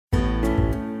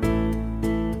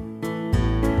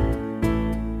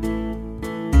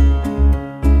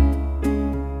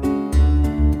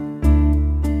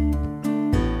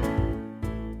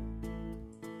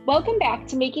Welcome back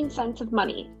to Making Sense of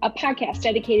Money, a podcast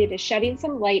dedicated to shedding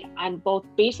some light on both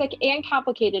basic and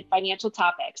complicated financial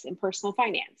topics in personal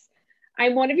finance.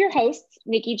 I'm one of your hosts,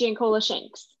 Nikki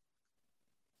Jancola-Shanks.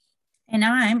 And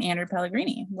I'm Andrew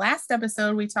Pellegrini. Last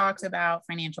episode, we talked about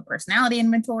financial personality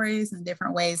inventories and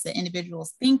different ways that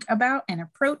individuals think about and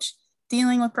approach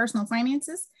dealing with personal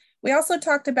finances. We also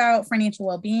talked about financial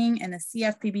well-being and the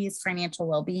CFPB's financial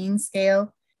well-being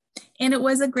scale. And it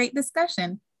was a great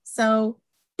discussion. So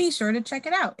be sure to check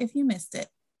it out if you missed it.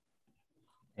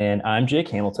 And I'm Jake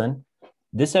Hamilton.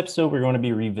 This episode, we're going to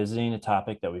be revisiting a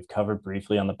topic that we've covered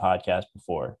briefly on the podcast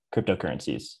before,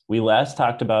 cryptocurrencies. We last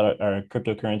talked about our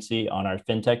cryptocurrency on our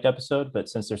FinTech episode, but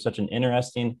since they're such an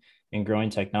interesting and growing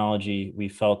technology, we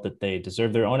felt that they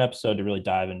deserve their own episode to really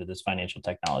dive into this financial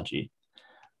technology.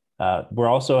 We're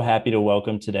also happy to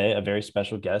welcome today a very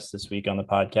special guest this week on the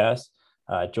podcast.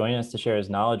 Joining us to share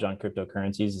his knowledge on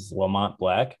cryptocurrencies is Lamont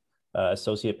Black,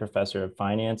 Associate Professor of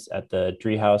Finance at the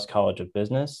Driehaus College of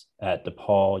Business at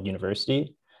DePaul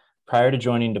University. Prior to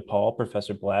joining DePaul,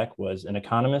 Professor Black was an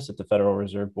economist at the Federal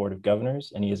Reserve Board of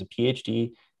Governors, and he has a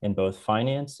PhD in both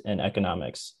finance and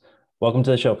economics. Welcome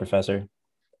to the show, Professor.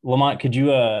 Lamont, could you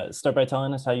start by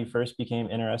telling us how you first became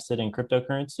interested in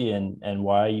cryptocurrency and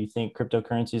why you think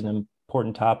cryptocurrency is an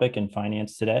important topic in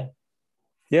finance today?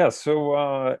 Yeah,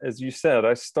 so as you said,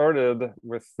 I started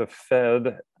with the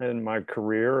Fed in my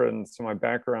career, and so my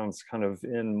background's kind of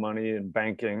in money and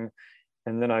banking.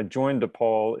 And then I joined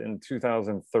DePaul in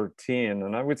 2013,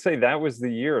 and I would say that was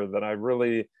the year that I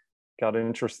really got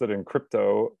interested in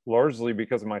crypto, largely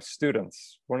because of my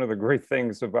students. One of the great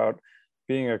things about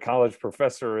being a college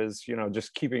professor is,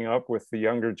 just keeping up with the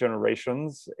younger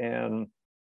generations. And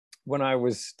when I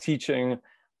was teaching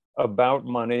about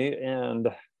money and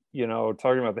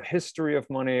talking about the history of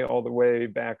money all the way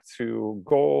back to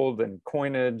gold and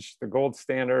coinage, the gold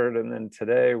standard, and then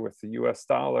today with the US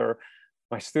dollar,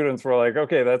 my students were like,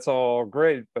 okay, that's all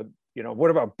great, but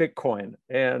what about Bitcoin?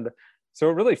 And so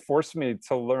it really forced me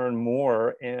to learn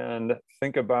more and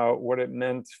think about what it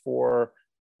meant for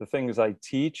the things I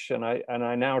teach. And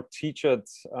I now teach it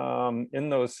in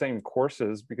those same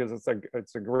courses because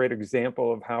it's a great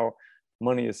example of how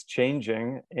money is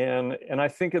changing. And I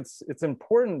think it's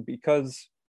important because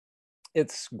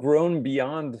it's grown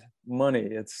beyond money.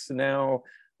 It's now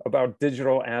about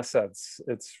digital assets.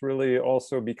 It's really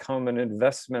also become an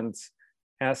investment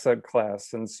asset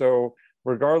class. And so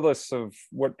regardless of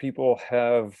what people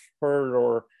have heard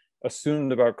or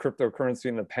assumed about cryptocurrency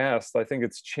in the past, I think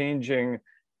it's changing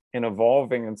and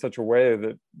evolving in such a way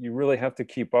that you really have to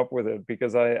keep up with it,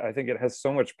 because I think it has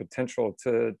so much potential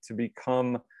to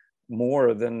become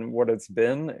more than what it's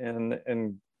been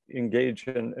and engage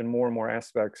in more and more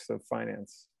aspects of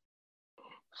finance.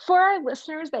 For our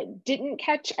listeners that didn't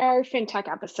catch our FinTech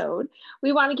episode,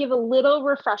 we want to give a little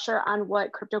refresher on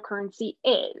what cryptocurrency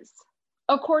is.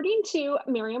 According to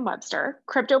Merriam-Webster,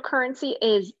 cryptocurrency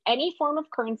is any form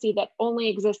of currency that only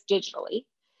exists digitally,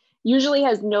 usually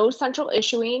has no central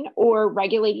issuing or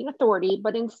regulating authority,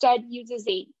 but instead uses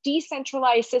a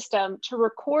decentralized system to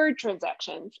record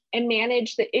transactions and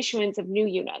manage the issuance of new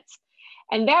units.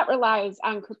 And that relies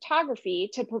on cryptography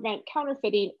to prevent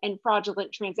counterfeiting and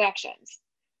fraudulent transactions.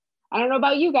 I don't know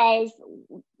about you guys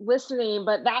listening,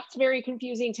 but that's very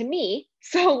confusing to me.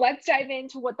 So let's dive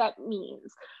into what that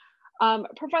means.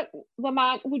 Professor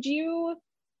Lamont, would you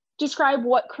describe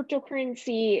what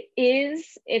cryptocurrency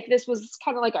is, if this was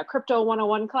kind of like a crypto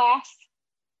 101 class?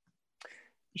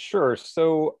 Sure.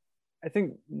 So I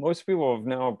think most people have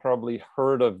now probably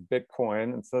heard of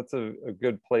Bitcoin, and so that's a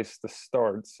good place to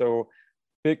start. So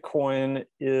Bitcoin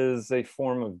is a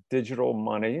form of digital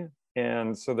money.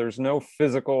 And so there's no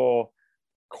physical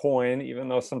coin, even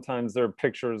though sometimes there are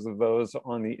pictures of those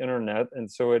on the internet. And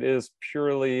so it is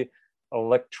purely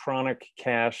electronic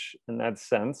cash in that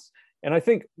sense. And I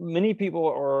think many people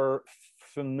are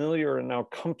familiar and now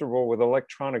comfortable with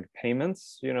electronic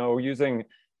payments, using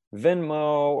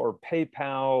Venmo or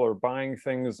PayPal or buying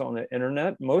things on the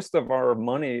internet. Most of our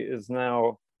money is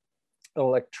now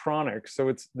electronic. So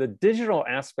it's the digital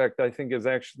aspect, I think, is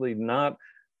actually not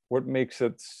what makes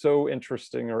it so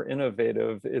interesting or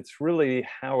innovative. It's really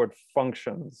how it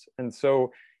functions. And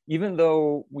so even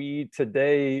though we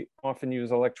today often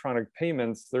use electronic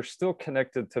payments, they're still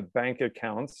connected to bank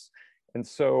accounts. And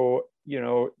so,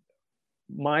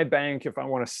 my bank, if I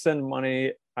want to send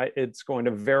money, it's going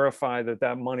to verify that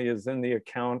that money is in the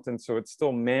account. And so it's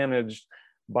still managed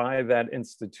by that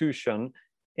institution.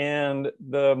 And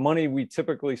the money we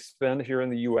typically spend here in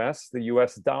the US, the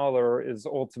US dollar, is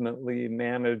ultimately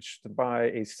managed by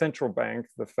a central bank,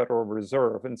 the Federal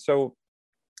Reserve. And so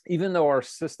even though our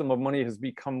system of money has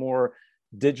become more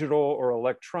digital or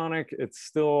electronic. It's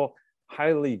still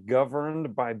highly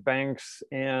governed by banks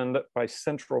and by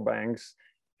central banks.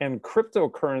 And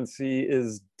cryptocurrency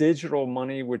is digital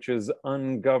money, which is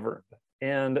ungoverned.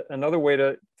 And another way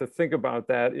to think about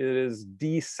that is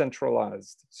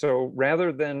decentralized. So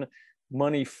rather than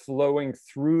money flowing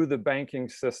through the banking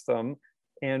system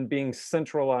and being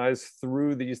centralized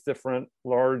through these different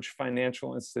large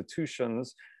financial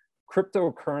institutions,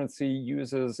 cryptocurrency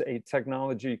uses a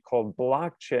technology called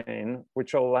blockchain,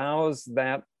 which allows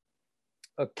that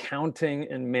accounting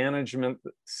and management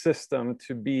system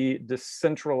to be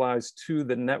decentralized to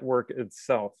the network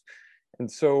itself. And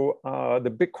so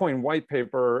the Bitcoin white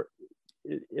paper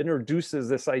introduces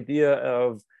this idea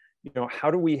of, how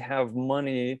do we have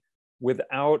money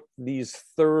without these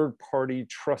third-party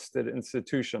trusted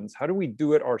institutions? How do we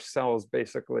do it ourselves,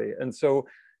 basically? And so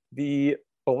the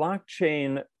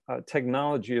blockchain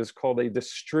technology is called a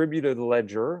distributed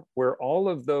ledger, where all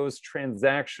of those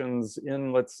transactions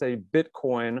in, let's say,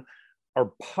 Bitcoin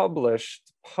are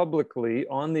published publicly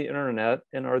on the internet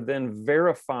and are then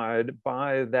verified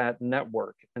by that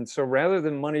network. And so rather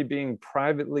than money being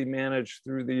privately managed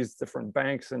through these different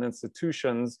banks and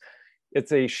institutions,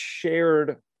 it's a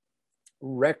shared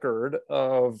record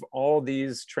of all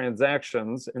these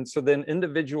transactions. And so then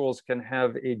individuals can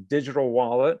have a digital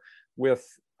wallet with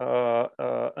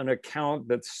an account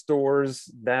that stores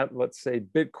that, let's say,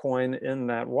 Bitcoin in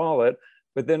that wallet.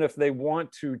 But then if they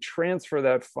want to transfer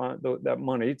that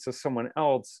money to someone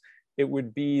else, it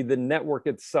would be the network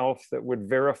itself that would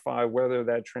verify whether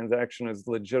that transaction is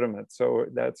legitimate. So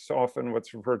that's often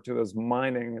what's referred to as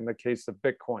mining in the case of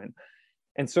Bitcoin.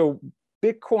 And so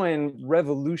Bitcoin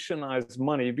revolutionized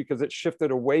money because it shifted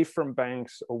away from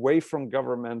banks, away from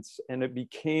governments, and it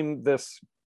became this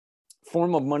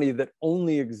form of money that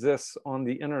only exists on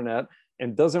the internet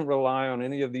and doesn't rely on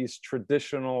any of these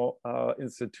traditional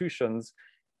institutions.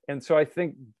 And so I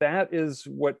think that is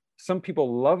what some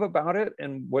people love about it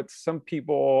and what some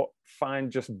people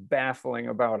find just baffling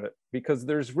about it, because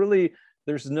there's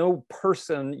no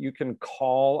person you can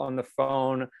call on the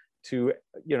phone to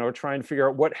try and figure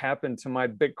out what happened to my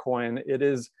Bitcoin. It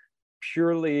is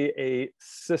purely a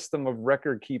system of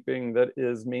record keeping that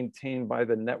is maintained by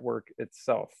the network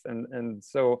itself. And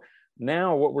so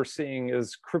now what we're seeing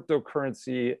is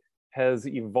cryptocurrency has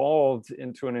evolved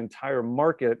into an entire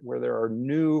market where there are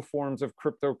new forms of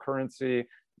cryptocurrency.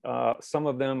 Some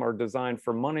of them are designed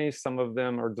for money, some of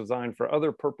them are designed for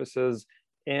other purposes,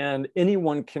 and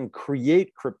anyone can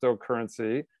create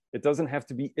cryptocurrency. It doesn't have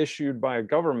to be issued by a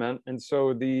government. And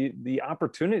so the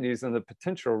opportunities and the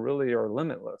potential really are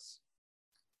limitless.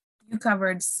 You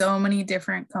covered so many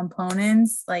different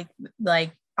components. Like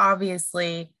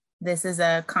obviously this is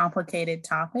a complicated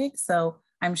topic. So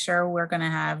I'm sure we're going to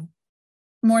have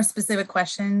more specific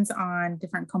questions on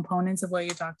different components of what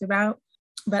you talked about.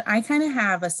 But I kind of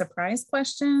have a surprise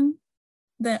question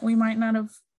that we might not have.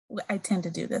 I tend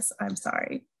to do this. I'm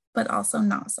sorry, but also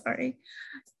not sorry.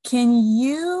 Can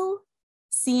you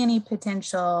see any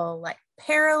potential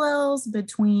parallels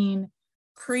between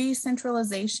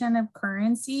pre-centralization of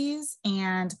currencies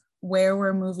and where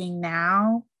we're moving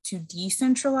now to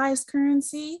decentralized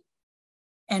currency,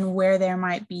 and where there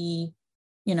might be,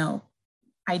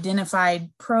 identified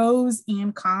pros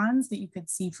and cons that you could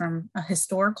see from a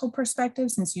historical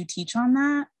perspective, since you teach on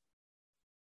that?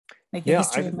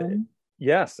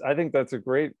 Yes, I think that's a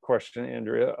great question,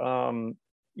 Andrea.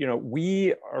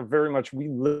 We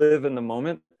live in the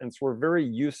moment, and so we're very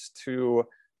used to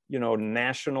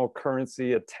national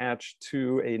currency attached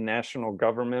to a national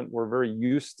government. We're very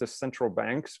used to central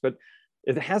banks, but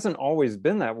it hasn't always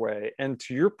been that way. And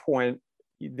to your point,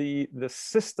 the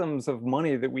systems of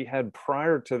money that we had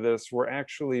prior to this were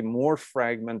actually more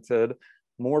fragmented,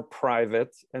 more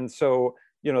private. And so,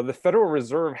 the Federal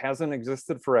Reserve hasn't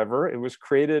existed forever. It was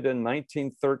created in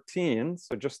 1913,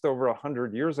 so just over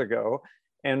 100 years ago.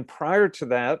 And prior to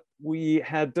that, we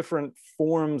had different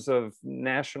forms of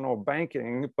national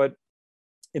banking, but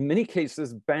in many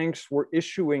cases, banks were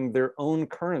issuing their own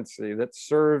currency that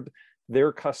served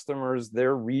their customers,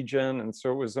 their region. And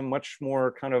so it was a much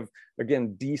more kind of,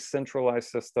 again, decentralized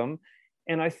system.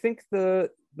 And I think the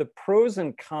pros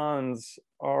and cons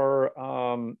are,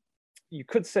 you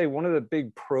could say one of the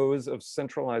big pros of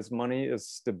centralized money is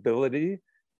stability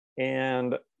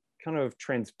and kind of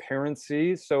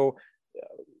transparency. So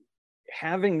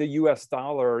having the US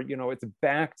dollar, it's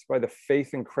backed by the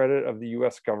faith and credit of the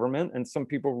US government. And some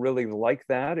people really like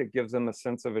that. It gives them a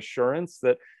sense of assurance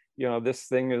that, this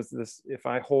thing is this, if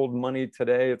I hold money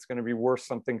today, it's going to be worth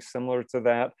something similar to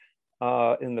that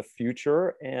in the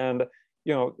future. And,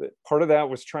 part of that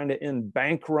was trying to end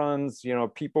bank runs.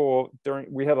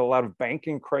 We had a lot of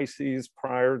banking crises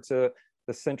prior to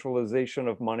the centralization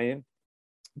of money.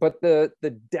 But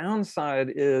the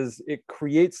downside is it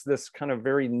creates this kind of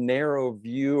very narrow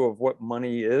view of what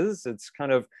money is. It's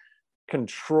kind of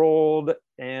controlled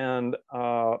and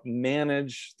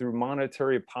managed through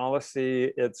monetary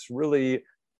policy. It's really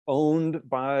owned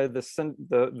by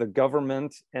the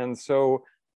government. And so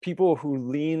people who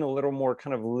lean a little more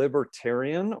kind of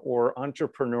libertarian or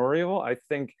entrepreneurial, I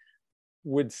think,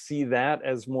 would see that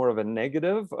as more of a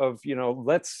negative of,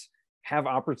 let's have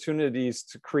opportunities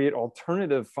to create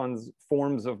alternative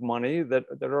forms of money that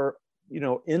are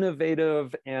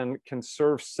innovative and can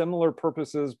serve similar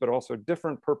purposes but also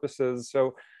different purposes.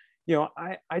 So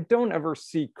I don't ever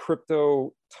see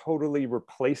crypto totally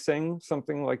replacing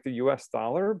something like the US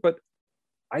dollar, but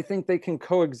I think they can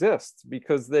coexist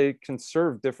because they can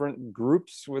serve different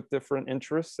groups with different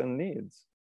interests and needs.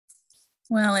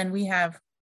 Well, and we have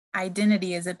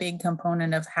identity as a big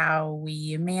component of how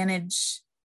we manage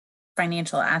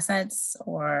financial assets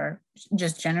or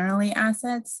just generally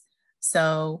assets.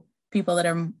 So people that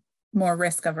are more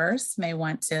risk averse may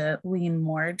want to lean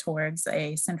more towards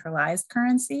a centralized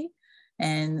currency.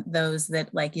 And those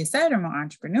that, like you said, are more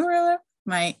entrepreneurial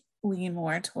might lean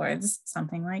more towards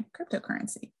something like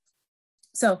cryptocurrency.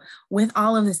 So with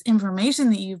all of this information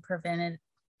that you've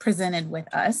presented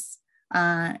with us,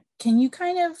 can you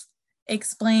kind of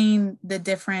explain the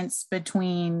difference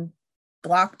between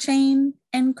blockchain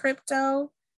and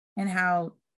crypto and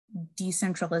how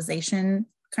decentralization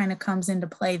kind of comes into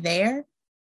play there?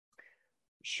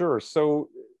 Sure. So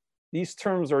these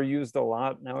terms are used a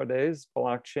lot nowadays,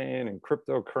 blockchain and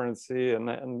cryptocurrency,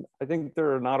 and I think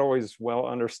they're not always well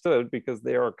understood because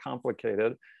they are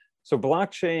complicated. So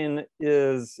blockchain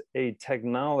is a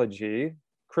technology.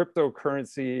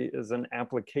 Cryptocurrency is an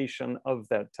application of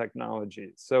that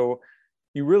technology. So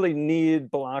you really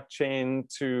need blockchain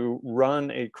to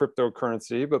run a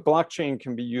cryptocurrency, but blockchain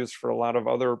can be used for a lot of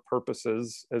other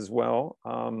purposes as well.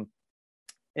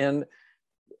 And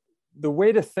the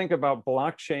way to think about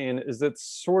blockchain is it's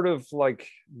sort of like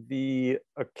the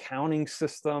accounting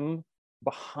system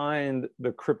behind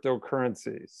the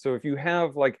cryptocurrency. So if you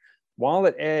have like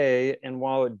wallet A and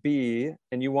wallet B,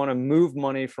 and you want to move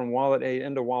money from wallet A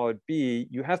into wallet B,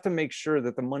 you have to make sure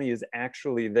that the money is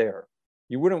actually there.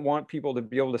 You wouldn't want people to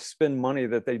be able to spend money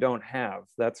that they don't have.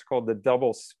 That's called the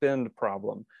double spend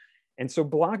problem. And so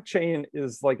blockchain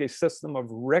is like a system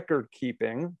of record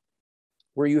keeping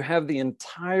where you have the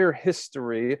entire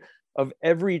history of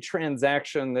every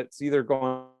transaction that's either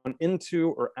gone into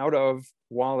or out of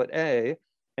wallet A.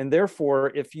 And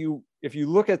therefore, if you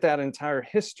look at that entire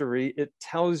history, it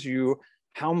tells you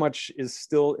how much is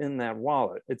still in that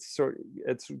wallet. It's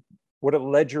what a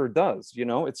ledger does,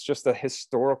 it's just a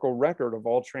historical record of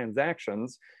all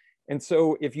transactions. And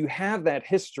so if you have that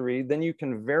history, then you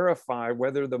can verify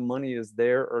whether the money is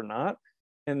there or not.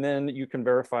 And then you can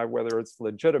verify whether it's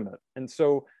legitimate. And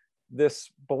so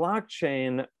this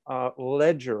blockchain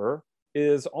ledger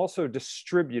is also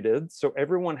distributed. So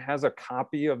everyone has a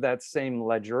copy of that same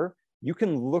ledger. You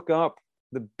can look up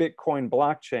the Bitcoin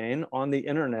blockchain on the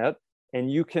internet,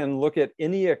 and you can look at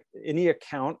any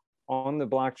account on the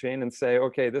blockchain and say,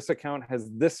 okay, this account has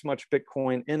this much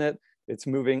Bitcoin in it. It's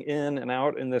moving in and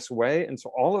out in this way. And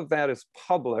so all of that is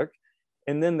public.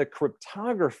 And then the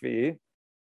cryptography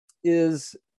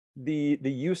is the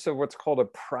use of what's called a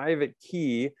private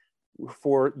key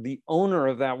for the owner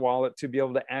of that wallet to be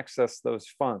able to access those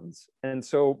funds. And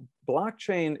so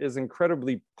blockchain is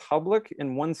incredibly public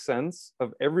in one sense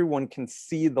of everyone can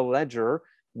see the ledger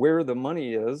where the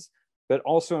money is, but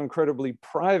also incredibly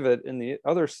private in the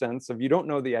other sense of you don't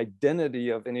know the identity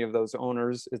of any of those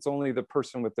owners. It's only the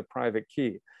person with the private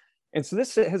key. And so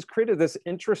this has created this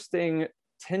interesting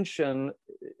tension,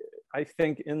 I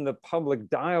think, in the public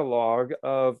dialogue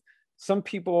of some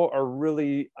people are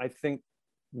really, I think,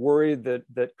 worried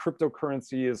that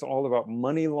cryptocurrency is all about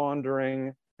money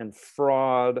laundering and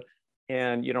fraud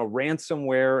and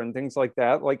ransomware and things like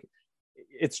that. Like,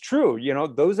 it's true,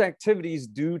 those activities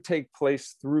do take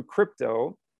place through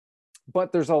crypto,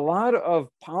 but there's a lot of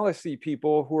policy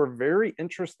people who are very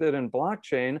interested in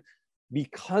blockchain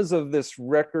because of this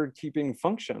record keeping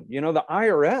function. The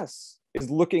IRS is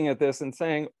looking at this and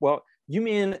saying, well, you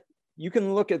mean you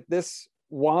can look at this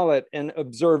wallet and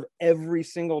observe every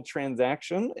single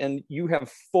transaction and you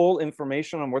have full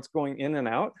information on what's going in and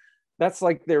out? That's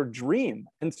like their dream.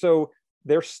 And so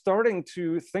they're starting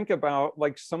to think about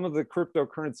like some of the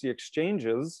cryptocurrency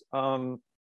exchanges,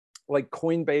 like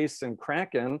Coinbase and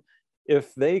Kraken,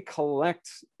 if they collect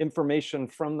information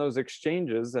from those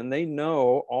exchanges and they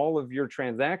know all of your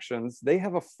transactions, they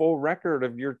have a full record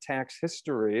of your tax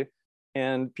history.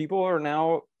 And people are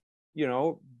now,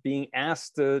 being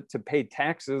asked to pay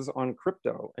taxes on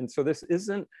crypto. And so this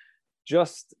isn't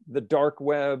just the dark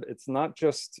web. It's not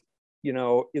just,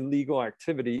 illegal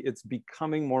activity. It's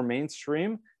becoming more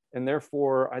mainstream. And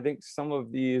therefore, I think some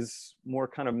of these more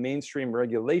kind of mainstream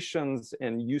regulations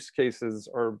and use cases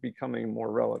are becoming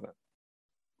more relevant.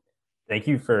 Thank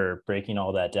you for breaking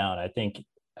all that down. I think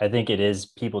it is,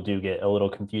 people do get a little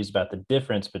confused about the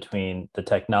difference between the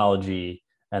technology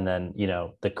and then,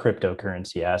 the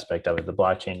cryptocurrency aspect of it, the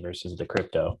blockchain versus the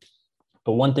crypto.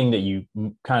 But one thing that you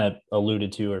kind of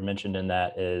alluded to or mentioned in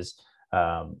that is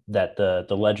that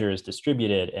the ledger is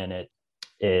distributed and it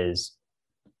is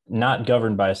not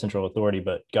governed by a central authority,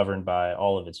 but governed by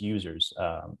all of its users.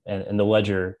 And the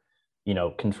ledger,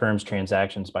 confirms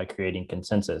transactions by creating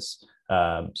consensus.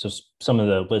 So some of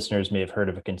the listeners may have heard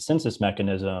of a consensus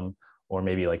mechanism, or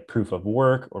maybe like proof of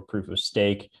work or proof of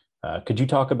stake. Could you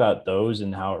talk about those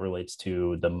and how it relates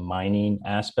to the mining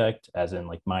aspect, as in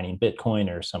like mining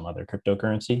Bitcoin or some other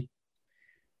cryptocurrency?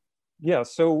 Yeah,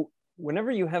 so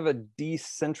whenever you have a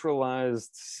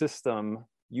decentralized system,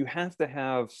 you have to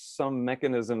have some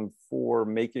mechanism for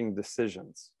making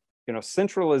decisions.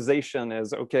 Centralization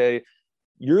is, okay,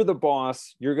 you're the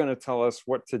boss, you're going to tell us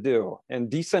what to do. And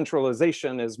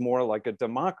decentralization is more like a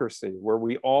democracy where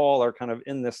we all are kind of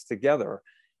in this together.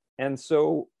 And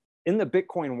so in the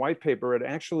Bitcoin white paper, it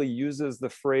actually uses the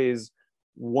phrase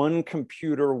one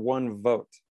computer, one vote.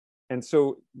 And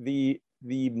so the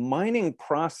mining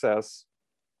process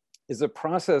is a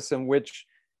process in which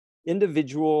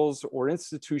individuals or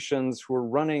institutions who are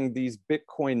running these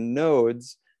Bitcoin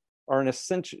nodes are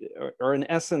in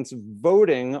essence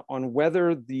voting on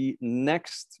whether the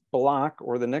next block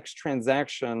or the next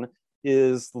transaction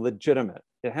is legitimate.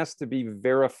 It has to be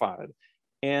verified.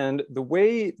 And the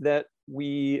way that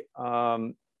we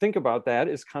think about that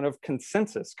is kind of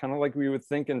consensus, kind of like we would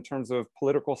think in terms of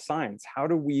political science. How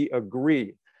do we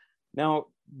agree? Now,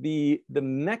 the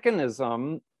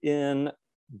mechanism in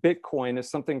Bitcoin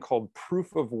is something called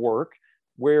proof of work,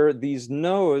 where these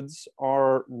nodes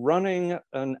are running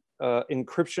an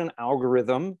encryption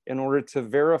algorithm in order to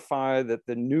verify that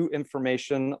the new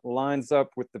information lines up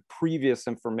with the previous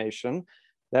information.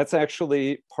 That's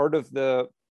actually part of the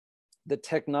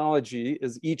technology,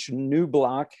 is each new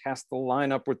block has to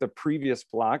line up with the previous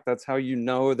block. That's how you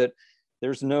know that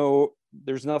there's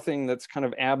nothing that's kind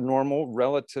of abnormal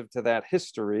relative to that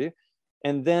history.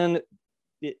 And then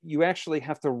you actually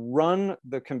have to run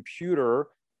the computer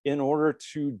in order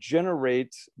to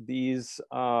generate these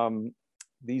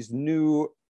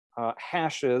new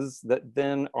hashes that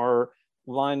then are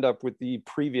lined up with the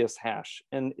previous hash.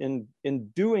 And in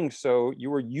doing so,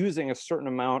 you are using a certain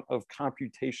amount of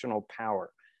computational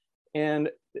power. And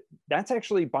that's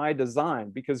actually by design,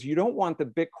 because you don't want the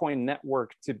Bitcoin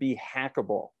network to be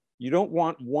hackable. You don't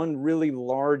want one really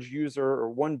large user or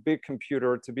one big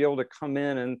computer to be able to come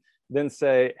in and then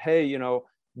say, hey,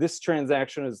 this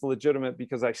transaction is legitimate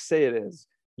because I say it is.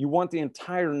 You want the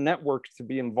entire network to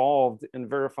be involved in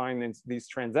verifying these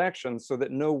transactions so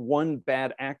that no one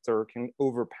bad actor can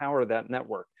overpower that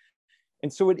network.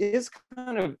 And so it is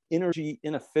kind of energy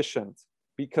inefficient,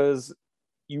 because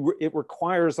it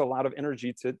requires a lot of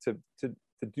energy to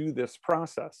do this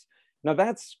process. Now,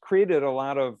 that's created a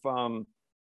lot of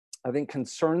I think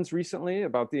concerns recently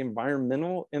about the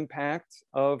environmental impact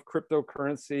of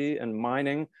cryptocurrency and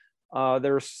mining.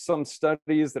 There are some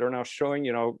studies that are now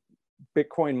showing,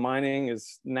 Bitcoin mining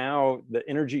is now, the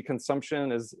energy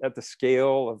consumption is at the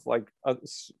scale of like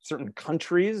certain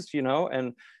countries,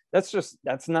 and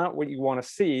that's not what you want to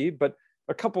see. But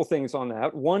a couple things on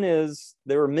that. One is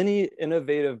there are many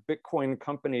innovative Bitcoin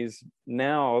companies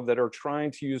now that are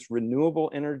trying to use renewable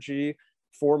energy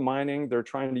for mining. They're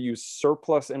trying to use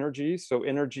surplus energy, so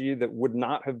energy that would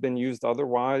not have been used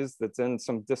otherwise, that's in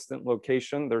some distant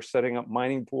location. They're setting up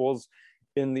mining pools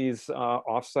in these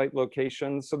offsite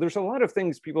locations. So there's a lot of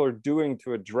things people are doing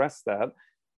to address that,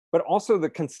 but also the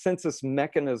consensus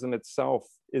mechanism itself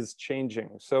is changing.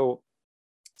 So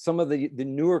some of the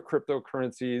newer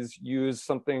cryptocurrencies use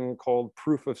something called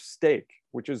proof of stake,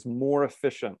 which is more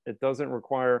efficient. It doesn't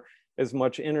require as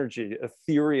much energy.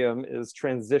 Ethereum is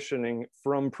transitioning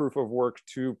from proof of work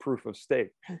to proof of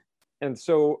stake. And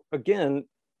so again,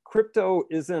 crypto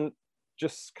isn't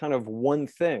just kind of one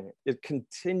thing. It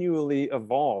continually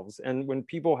evolves. And when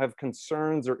people have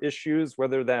concerns or issues,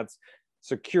 whether that's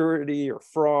security or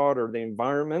fraud or the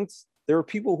environment, there are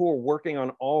people who are working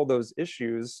on all those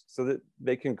issues so that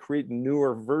they can create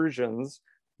newer versions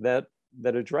that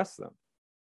that address them.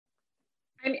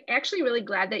 I'm actually really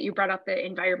glad that you brought up the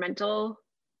environmental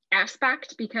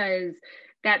aspect, because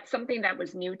that's something that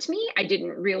was new to me. I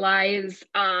didn't realize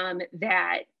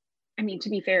that, I mean, to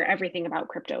be fair, everything about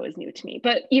crypto is new to me,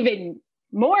 but even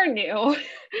more new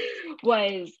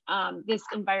was this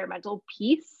environmental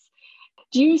piece.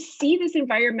 Do you see this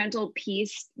environmental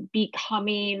piece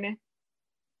becoming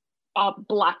a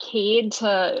blockade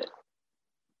to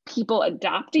people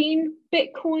adopting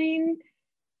Bitcoin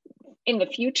in the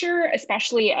future,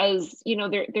 especially as, you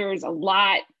know, there's a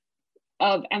lot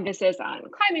of emphasis on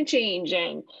climate change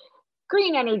and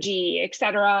green energy, et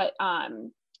cetera,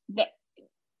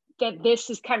 that this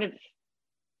is kind of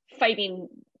fighting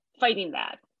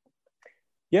that?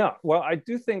 Yeah, well, I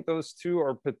do think those two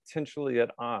are potentially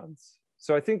at odds.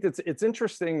 So I think it's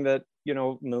interesting that, you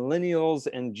know, millennials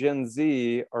and Gen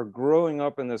Z are growing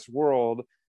up in this world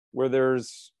where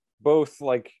there's both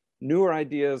like newer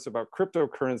ideas about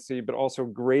cryptocurrency, but also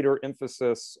greater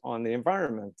emphasis on the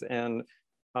environment and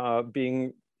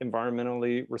being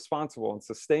environmentally responsible and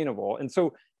sustainable. And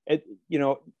so, you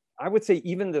know, I would say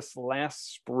even this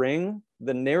last spring,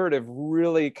 the narrative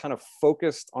really kind of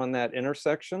focused on that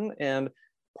intersection. And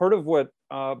part of what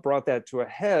brought that to a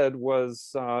head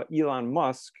was Elon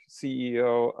Musk,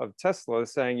 CEO of Tesla,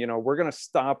 saying, you know, we're going to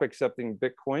stop accepting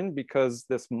Bitcoin because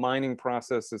this mining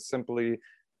process is simply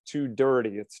too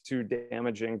dirty. It's too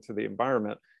damaging to the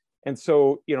environment. And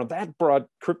so, you know, that brought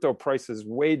crypto prices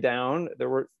way down. There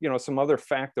were, you know, some other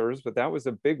factors, but that was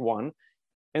a big one.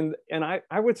 And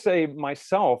I would say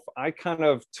myself, I kind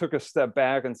of took a step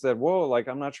back and said, whoa, like,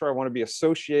 I'm not sure I want to be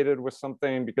associated with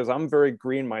something because I'm very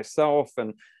green myself.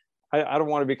 And I don't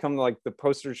want to become like the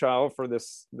poster child for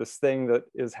this thing that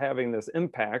is having this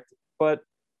impact. But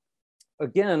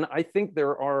again, I think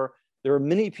there are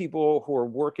many people who are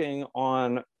working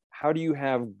on how do you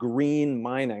have green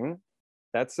mining.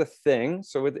 That's a thing.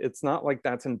 So it's not like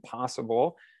that's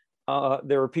impossible.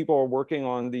 There are people who are working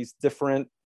on these different,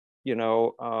 you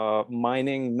know,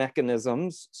 mining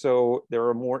mechanisms. So there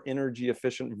are more energy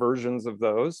efficient versions of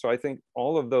those. So I think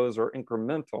all of those are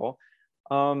incremental.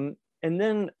 And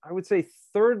then I would say,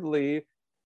 thirdly,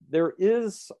 there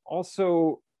is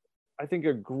also, I think,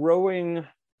 a growing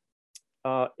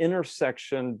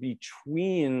intersection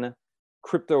between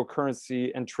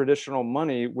cryptocurrency and traditional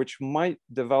money, which might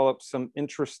develop some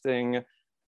interesting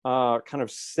kind of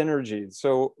synergies.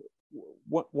 So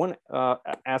one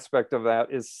aspect of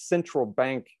that is central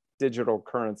bank digital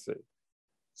currency.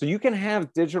 So you can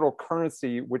have digital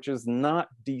currency which is not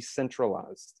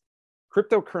decentralized.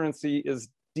 Cryptocurrency is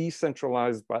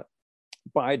decentralized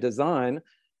by design,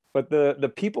 but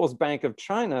the People's Bank of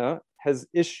China has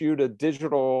issued a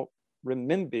digital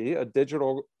renminbi, a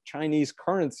digital Chinese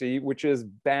currency, which is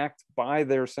backed by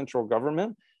their central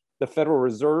government. The Federal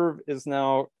Reserve is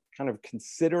now kind of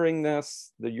considering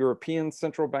this, the European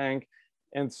Central Bank.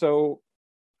 And so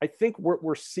I think what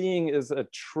we're seeing is a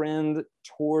trend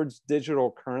towards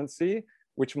digital currency,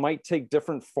 which might take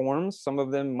different forms. Some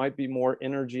of them might be more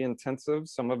energy intensive,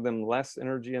 some of them less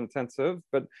energy intensive,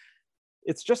 but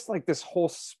it's just like this whole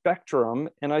spectrum.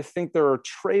 And I think there are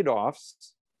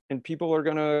trade-offs, and people are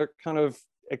gonna kind of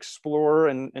explore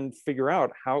and figure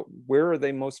out where are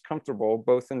they most comfortable,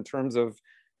 both in terms of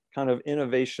kind of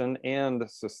innovation and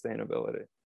sustainability.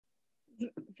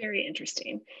 Very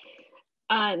interesting.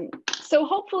 So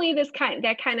hopefully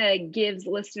that kind of gives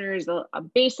listeners a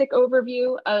basic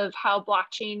overview of how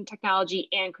blockchain technology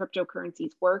and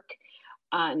cryptocurrencies work.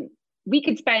 We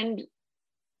could spend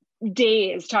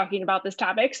days talking about this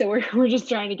topic, so we're just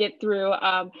trying to get through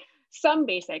some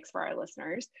basics for our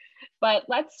listeners. But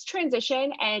let's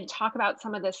transition and talk about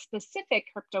some of the specific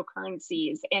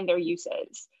cryptocurrencies and their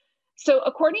uses. So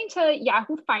according to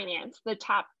Yahoo Finance, the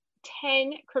top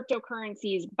 10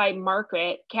 cryptocurrencies by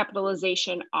market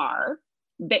capitalization are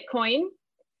Bitcoin,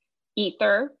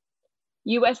 Ether,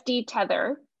 USD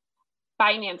Tether,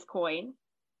 Binance Coin,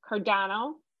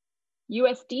 Cardano,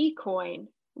 USD Coin,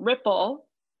 Ripple,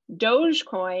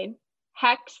 Dogecoin,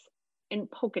 Hex, and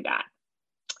Polkadot.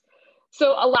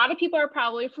 So a lot of people are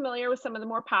probably familiar with some of the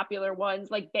more popular ones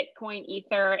like Bitcoin,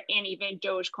 Ether, and even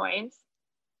Dogecoins.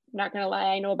 I'm not gonna lie,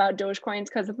 I know about Dogecoins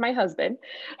because of my husband.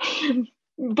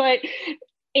 But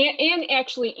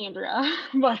actually Andrea,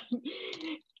 but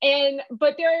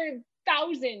there are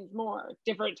thousands more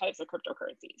different types of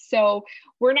cryptocurrencies. So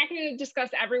we're not going to discuss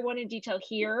everyone in detail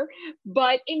here,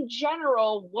 but in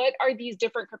general, what are these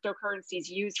different cryptocurrencies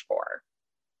used for?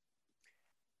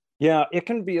 Yeah, it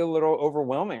can be a little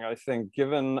overwhelming, I think,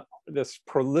 given this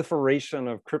proliferation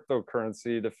of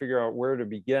cryptocurrency to figure out where to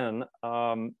begin.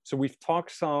 So we've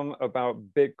talked some about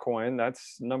Bitcoin.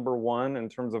 That's number one in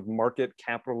terms of market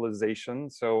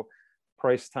capitalization. So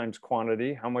price times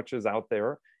quantity, how much is out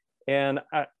there. And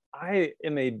I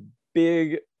am a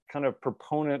big kind of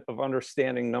proponent of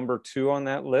understanding number two on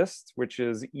that list, which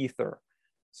is Ether.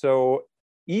 So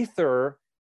Ether,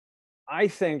 I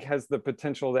think, has the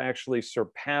potential to actually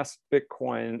surpass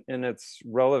Bitcoin in its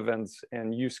relevance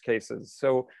and use cases.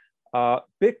 So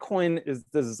Bitcoin is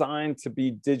designed to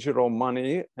be digital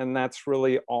money, and that's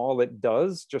really all it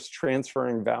does, just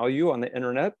transferring value on the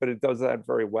internet, but it does that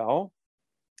very well.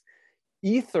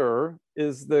 Ether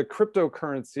is the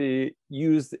cryptocurrency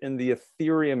used in the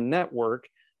Ethereum network,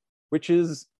 which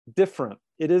is different.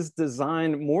 It is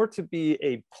designed more to be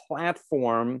a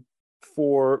platform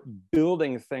for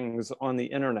building things on the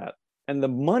internet. And the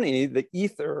money, the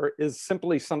Ether, is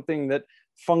simply something that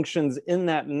functions in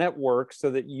that network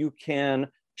so that you can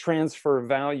transfer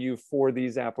value for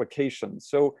these applications.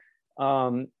 So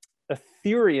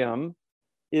Ethereum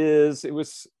it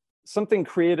was something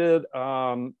created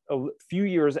a few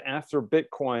years after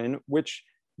Bitcoin, which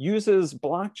uses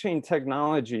blockchain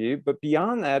technology, but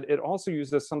beyond that, it also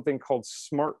uses something called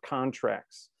smart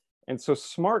contracts. And so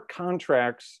smart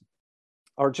contracts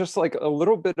are just like a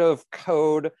little bit of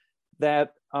code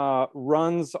that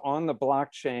runs on the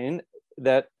blockchain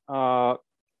that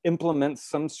implements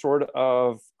some sort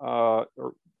of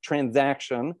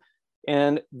transaction.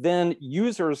 And then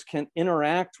users can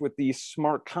interact with these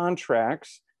smart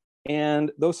contracts,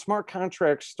 and those smart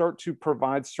contracts start to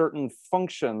provide certain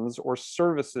functions or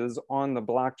services on the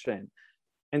blockchain.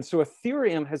 And so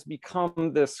Ethereum has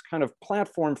become this kind of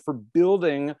platform for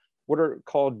building what are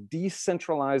called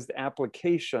decentralized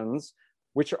applications,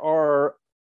 which are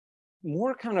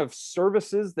more kind of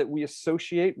services that we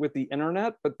associate with the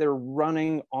internet, but they're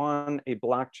running on a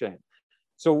blockchain.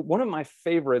 So one of my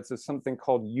favorites is something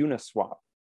called Uniswap.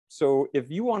 So if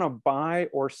you want to buy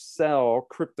or sell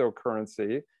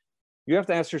cryptocurrency, you have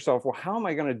to ask yourself, well, how am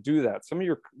I going to do that? Some of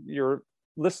your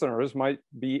listeners might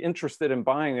be interested in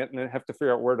buying it and then have to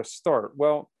figure out where to start.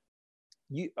 Well,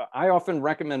 I often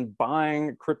recommend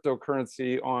buying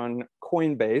cryptocurrency on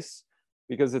Coinbase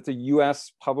because it's a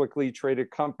US publicly traded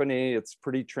company. It's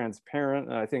pretty transparent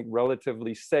and I think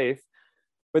relatively safe.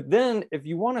 But then if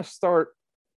you want to start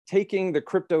taking the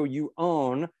crypto you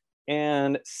own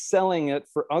and selling it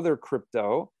for other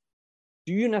crypto,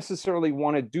 do you necessarily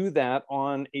want to do that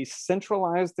on a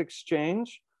centralized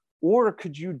exchange? Or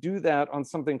could you do that on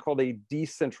something called a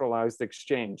decentralized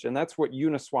exchange? And that's what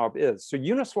Uniswap is. So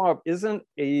Uniswap isn't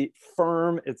a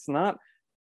firm. It's not,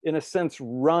 in a sense,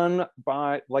 run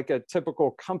by like a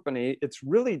typical company. It's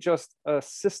really just a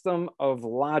system of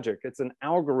logic. It's an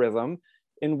algorithm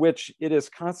in which it is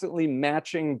constantly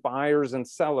matching buyers and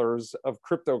sellers of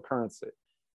cryptocurrency.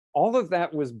 All of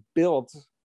that was built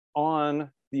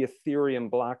on the Ethereum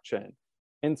blockchain.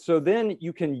 And so then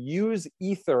you can use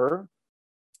Ether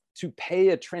to pay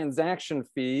a transaction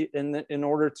fee in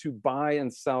order to buy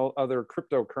and sell other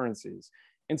cryptocurrencies.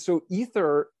 And so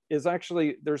Ether is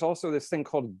actually, there's also this thing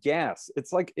called gas.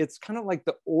 It's kind of like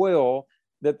the oil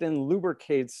that then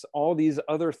lubricates all these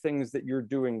other things that you're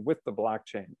doing with the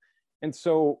blockchain. And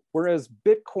so whereas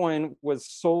Bitcoin was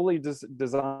solely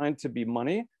designed to be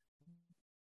money,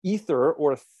 Ether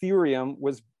or Ethereum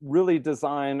was really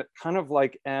designed kind of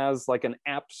like as like an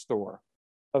app store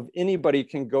of anybody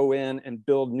can go in and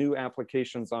build new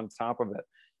applications on top of it.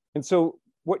 And so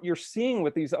what you're seeing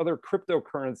with these other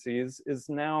cryptocurrencies is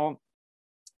now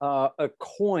a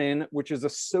coin which is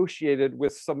associated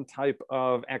with some type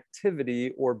of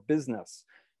activity or business.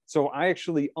 So I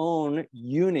actually own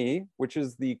Uni, which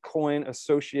is the coin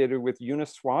associated with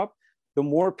Uniswap. The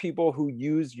more people who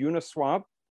use Uniswap,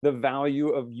 the value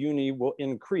of Uni will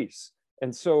increase.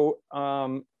 And so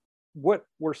what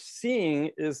we're seeing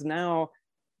is now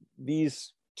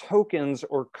these tokens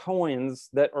or coins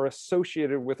that are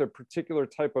associated with a particular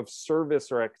type of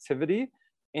service or activity.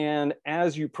 And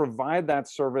as you provide that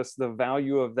service, the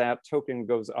value of that token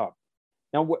goes up.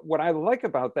 Now, what I like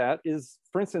about that is,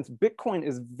 for instance, Bitcoin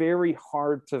is very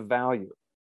hard to value.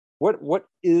 What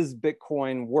is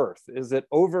Bitcoin worth? Is it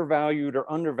overvalued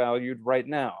or undervalued right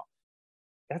now?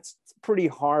 That's pretty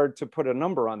hard to put a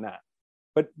number on that.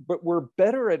 But we're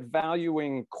better at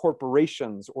valuing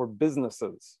corporations or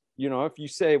businesses. You know, if you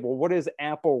say, well, what is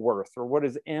Apple worth or what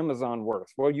is Amazon worth?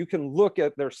 Well, you can look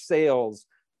at their sales,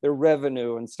 their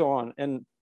revenue, and so on. And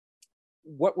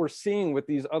what we're seeing with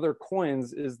these other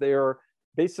coins is they're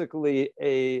basically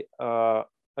a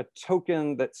a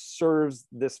token that serves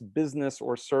this business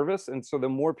or service. And so the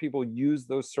more people use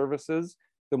those services,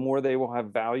 the more they will have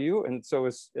value. And so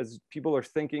as people are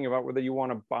thinking about whether you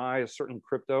want to buy a certain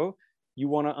crypto, you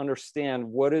want to understand,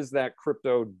 what is that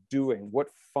crypto doing? What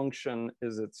function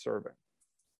is it serving?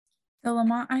 So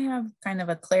Lamont, I have kind of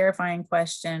a clarifying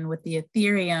question with the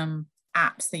Ethereum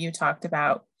apps that you talked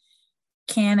about.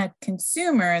 Can a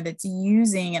consumer that's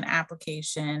using an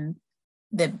application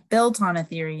that built on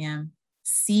Ethereum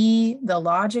see the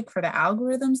logic for the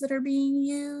algorithms that are being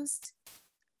used,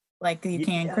 like you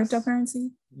can in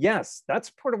cryptocurrency? Yes, that's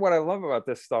part of what I love about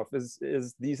this stuff is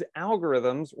these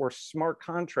algorithms or smart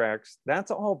contracts,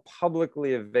 that's all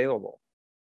publicly available.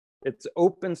 It's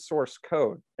open source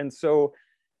code. And so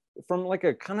from like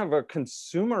a kind of a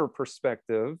consumer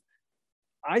perspective,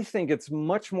 I think it's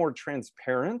much more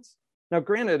transparent. Now,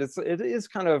 granted, it is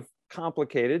kind of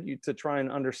complicated to try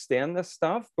and understand this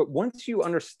stuff, but once you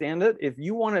understand it, if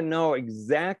you want to know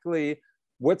exactly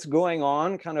what's going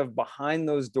on kind of behind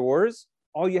those doors,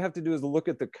 all you have to do is look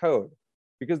at the code,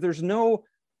 because there's no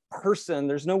person,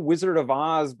 there's no Wizard of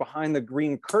Oz behind the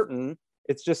green curtain.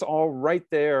 It's just all right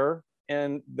there.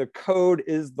 And the code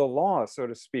is the law, so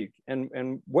to speak.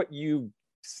 And what you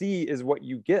see is what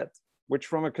you get, which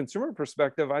from a consumer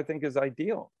perspective, I think is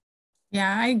ideal.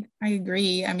 Yeah, I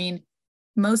agree. I mean,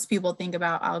 most people think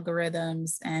about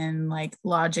algorithms and like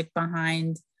logic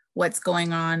behind what's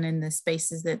going on in the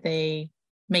spaces that they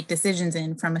make decisions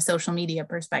in from a social media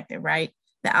perspective, right?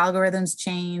 The algorithms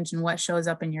change and what shows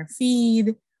up in your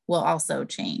feed will also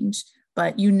change,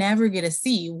 but you never get to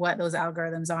see what those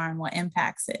algorithms are and what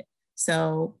impacts it.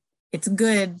 So it's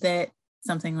good that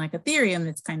something like Ethereum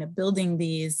that's kind of building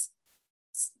these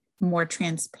more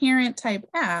transparent type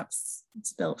apps,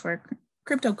 it's built for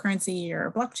cryptocurrency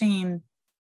or blockchain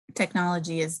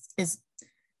technology, is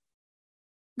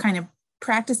kind of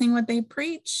practicing what they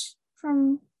preach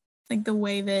from like the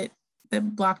way that the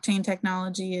blockchain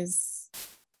technology is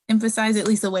emphasized, at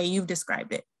least the way you've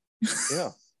described it.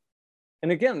 Yeah.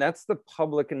 And again, that's the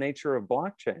public nature of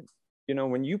blockchain. You know,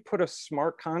 when you put a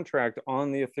smart contract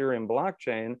on the Ethereum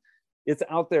blockchain, it's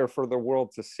out there for the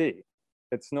world to see.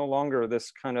 It's no longer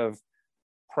this kind of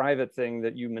private thing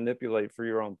that you manipulate for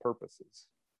your own purposes.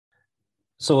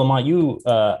 So Lamont, you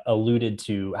alluded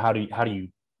to how do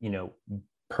you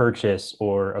purchase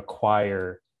or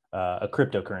acquire a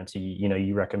cryptocurrency. You know,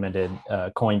 you recommended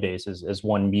Coinbase as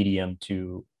one medium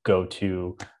to go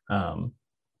to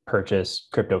purchase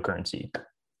cryptocurrency.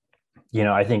 You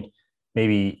know, I think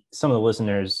maybe some of the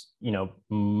listeners,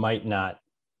 might not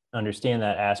understand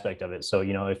that aspect of it. So,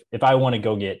 if I want to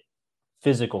go get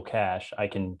physical cash, I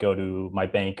can go to my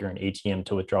bank or an ATM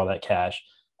to withdraw that cash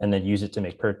and then use it to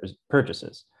make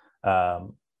purchases.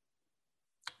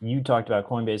 You talked about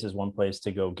Coinbase as one place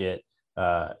to go get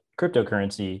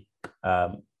cryptocurrency.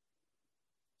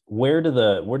 Where do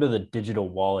the digital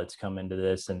wallets come into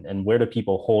this, and where do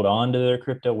people hold on to their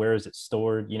crypto? Where is it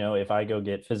stored? If I go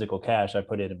get physical cash, I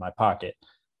put it in my pocket.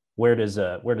 Where does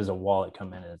a wallet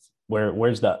come in?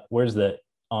 Where's the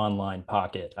online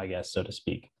pocket, I guess, so to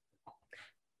speak?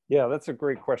 Yeah, that's a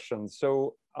great question.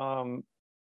 So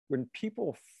when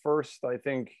people first, I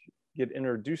think, get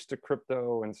introduced to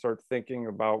crypto and start thinking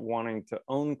about wanting to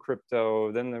own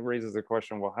crypto, then that raises the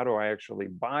question, well, how do I actually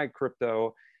buy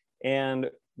crypto? And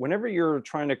whenever you're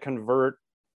trying to convert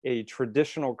a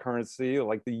traditional currency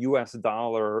like the US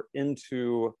dollar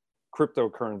into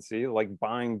cryptocurrency, like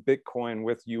buying Bitcoin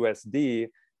with USD,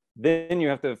 then you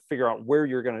have to figure out where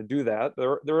you're going to do that.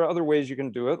 There are other ways you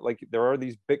can do it. Like there are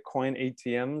these Bitcoin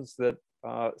ATMs that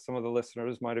some of the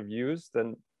listeners might have used.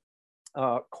 And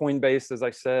Coinbase, as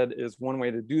I said, is one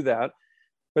way to do that.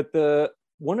 But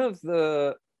one of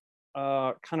the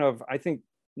kind of, I think,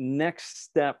 next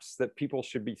steps that people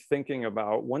should be thinking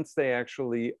about once they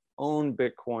actually own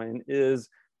Bitcoin is,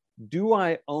 do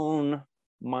I own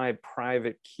my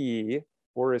private key,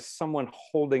 or is someone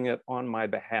holding it on my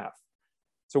behalf?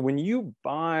 So when you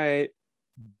buy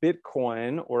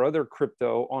Bitcoin or other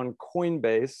crypto on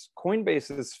Coinbase,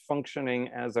 Coinbase is functioning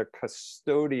as a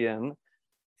custodian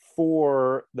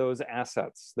for those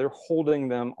assets. They're holding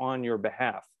them on your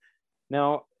behalf.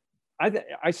 Now,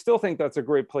 I still think that's a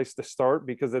great place to start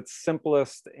because it's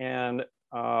simplest, and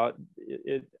I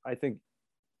think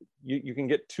you can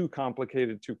get too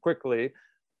complicated too quickly.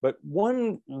 But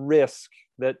one risk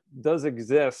that does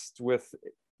exist with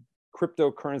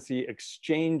cryptocurrency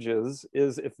exchanges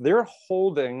is if they're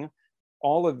holding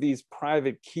all of these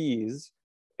private keys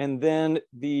and then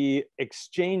the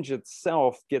exchange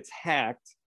itself gets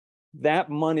hacked, that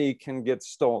money can get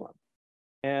stolen.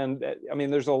 And I mean,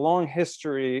 there's a long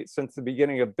history since the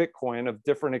beginning of Bitcoin of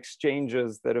different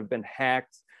exchanges that have been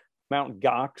hacked. Mt.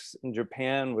 Gox in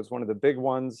Japan was one of the big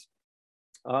ones.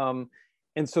 And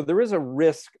so there is a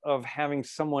risk of having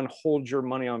someone hold your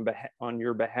money on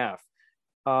your behalf.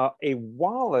 A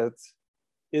wallet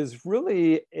is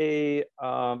really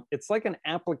it's like an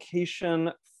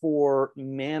application for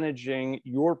managing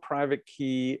your private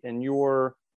key and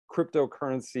your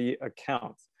cryptocurrency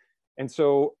account. And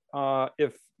so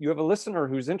if you have a listener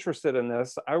who's interested in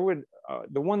this,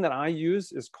 the one that I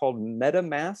use is called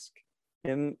MetaMask,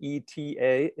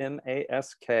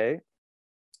 METAMASK.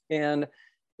 And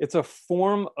it's a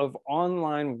form of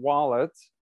online wallet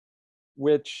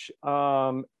which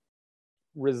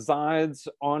resides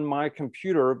on my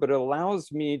computer, but it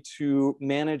allows me to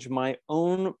manage my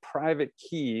own private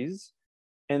keys.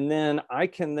 And then I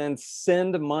can then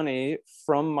send money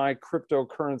from my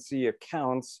cryptocurrency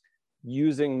accounts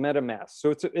using MetaMask.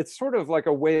 So it's sort of like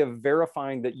a way of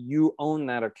verifying that you own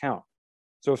that account.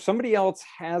 So if somebody else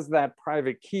has that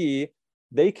private key,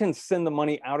 they can send the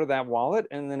money out of that wallet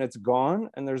and then it's gone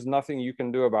and there's nothing you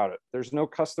can do about it. There's no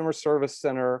customer service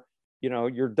center,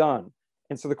 you're done.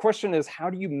 And so the question is, how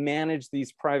do you manage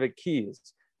these private keys?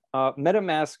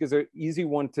 MetaMask is an easy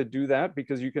one to do that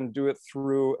because you can do it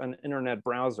through an internet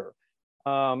browser.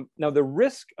 Now, the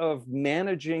risk of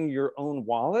managing your own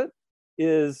wallet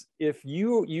is if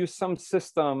you use some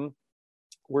system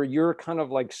where you're kind of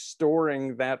like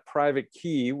storing that private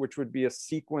key, which would be a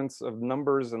sequence of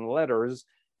numbers and letters,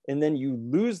 and then you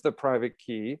lose the private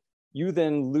key, you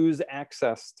then lose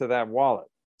access to that wallet.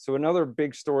 So another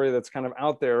big story that's kind of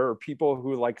out there are people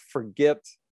who like forget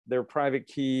their private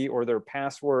key or their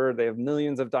password. They have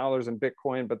millions of dollars in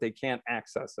Bitcoin, but they can't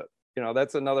access it.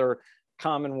 That's another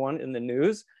common one in the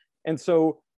news. And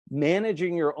so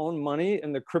managing your own money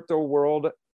in the crypto world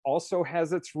also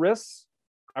has its risks.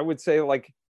 I would say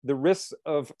like the risk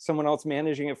of someone else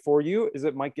managing it for you is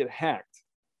it might get hacked.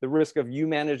 The risk of you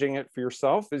managing it for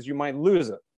yourself is you might lose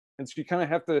it. And so you kind of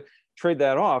have to trade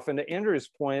that off. And to Andrew's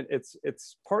point, it's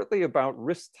partly about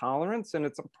risk tolerance, and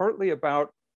it's partly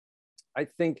about, I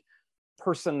think,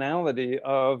 personality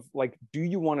of like, do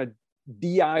you want to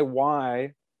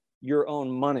DIY your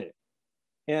own money?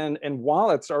 And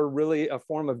wallets are really a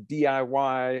form of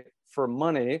DIY for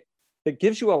money that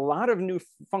gives you a lot of new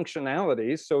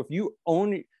functionality. So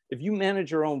if you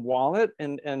manage your own wallet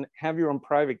and have your own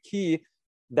private key,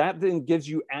 that then gives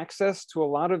you access to a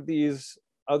lot of these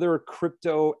other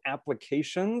crypto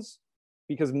applications,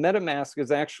 because MetaMask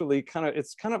is actually kind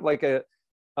of like a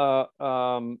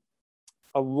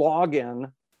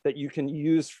login that you can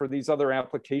use for these other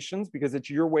applications because it's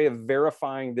your way of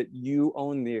verifying that you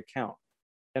own the account.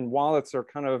 And wallets are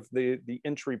kind of the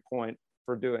entry point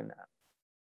for doing that.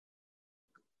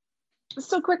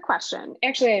 So quick question.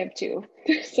 Actually, I have two.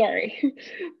 Sorry.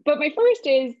 But my first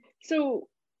is, so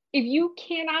if you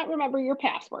cannot remember your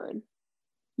password,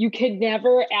 you could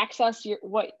never access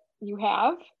what you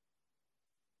have?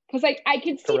 Because I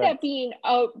could see Correct. that being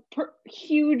a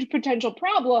huge potential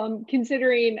problem,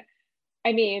 considering,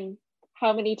 I mean,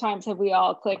 how many times have we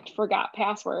all clicked forgot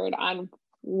password on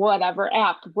whatever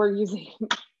app we're using?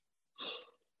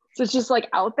 So it's just like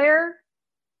out there.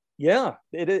 Yeah,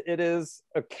 it is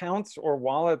accounts or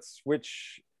wallets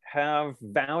which have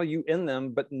value in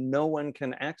them, but no one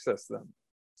can access them.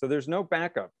 So there's no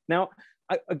backup. Now,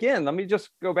 again, let me just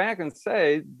go back and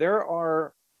say there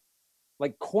are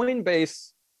like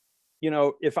Coinbase,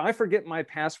 if I forget my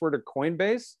password at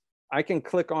Coinbase, I can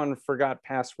click on forgot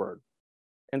password.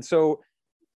 And so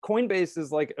Coinbase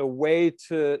is like a way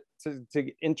to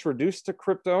introduce to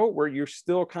crypto where you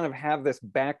still kind of have this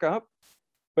backup.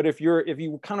 But if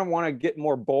you kind of want to get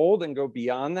more bold and go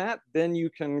beyond that, then you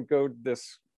can go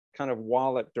this kind of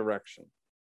wallet direction.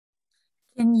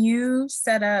 Can you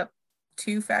set up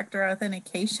two-factor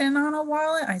authentication on a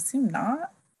wallet? I assume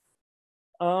not.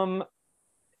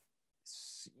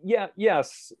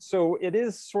 Yes. So it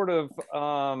is sort of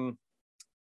like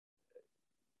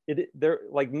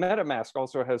MetaMask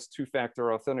also has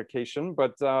two-factor authentication,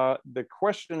 but the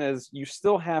question is, you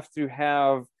still have to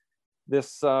have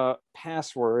this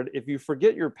password. If you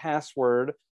forget your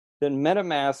password, then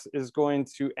MetaMask is going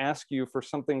to ask you for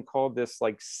something called this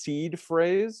like seed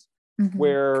phrase,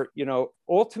 where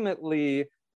ultimately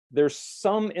there's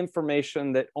some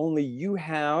information that only you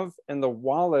have and the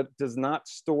wallet does not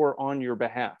store on your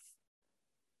behalf.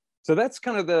 So that's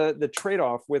kind of the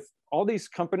trade-off with all these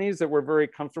companies that were very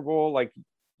comfortable like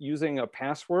using a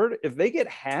password. If they get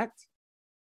hacked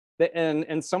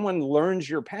and someone learns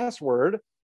your password,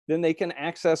 then they can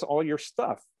access all your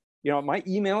stuff. My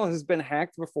email has been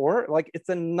hacked before. Like, it's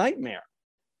a nightmare.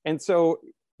 And so,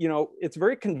 it's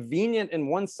very convenient in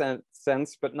one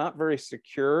sense, but not very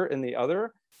secure in the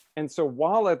other. And so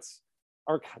wallets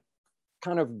are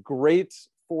kind of great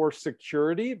for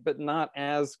security, but not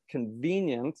as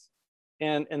convenient.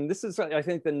 And this is, I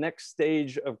think, the next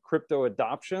stage of crypto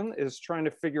adoption, is trying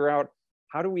to figure out,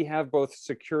 how do we have both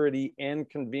security and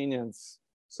convenience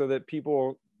so that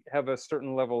people have a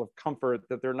certain level of comfort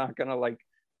that they're not going to like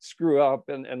screw up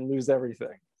and lose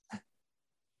everything.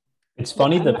 It's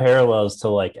funny, the parallels to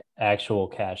like actual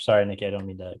cash. Sorry, Nick, I don't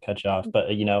mean to cut you off, but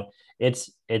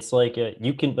it's like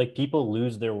you can, like, people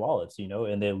lose their wallets,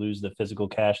 and they lose the physical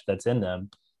cash that's in them.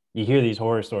 You hear these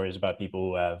horror stories about people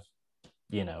who have,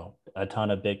 a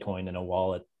ton of Bitcoin in a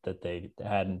wallet that they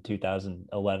had in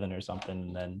 2011 or something,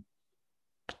 and then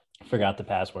forgot the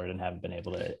password and haven't been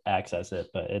able to access it.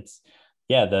 But it's,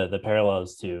 the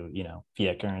parallels to,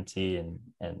 fiat currency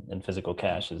and physical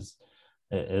cash is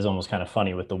almost kind of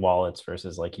funny with the wallets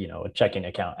versus like, a checking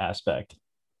account aspect.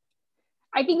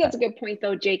 I think that's a good point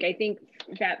though, Jake. I think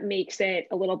that makes it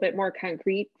a little bit more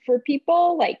concrete for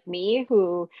people like me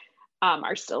who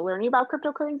are still learning about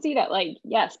cryptocurrency, that like,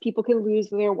 yes, people can lose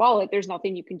their wallet. There's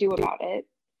nothing you can do about it.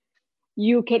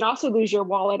 You can also lose your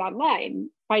wallet online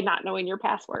by not knowing your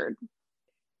password.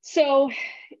 So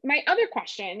my other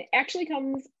question actually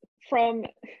comes from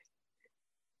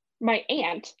my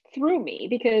aunt through me,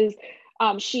 because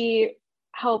she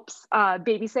helps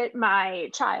babysit my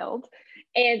child.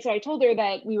 And so I told her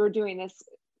that we were doing this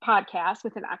podcast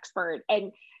with an expert,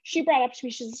 and she brought up to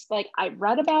me, she's just like, I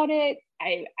read about it.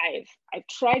 I've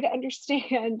tried to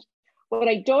understand. What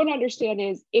I don't understand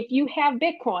is, if you have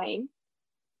Bitcoin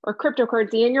or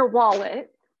cryptocurrency in your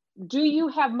wallet, do you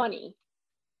have money?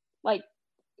 Like,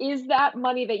 is that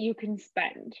money that you can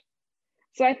spend?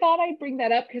 So I thought I'd bring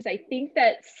that up because I think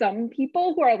that some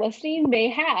people who are listening may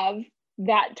have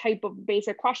that type of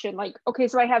basic question. Like, okay,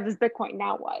 so I have this Bitcoin,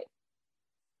 now what?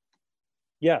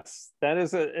 Yes, that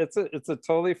is it's a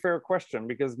totally fair question,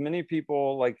 because many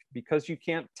people, like, because you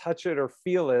can't touch it or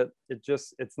feel it,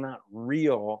 it's not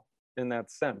real in that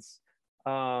sense.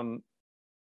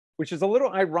 Which is a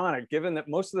little ironic, given that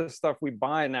most of the stuff we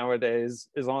buy nowadays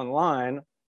is online.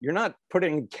 You're not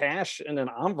putting cash in an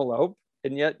envelope,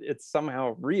 and yet it's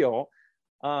somehow real.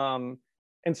 And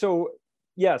so,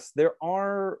 yes, there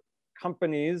are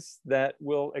companies that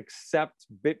will accept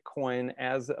Bitcoin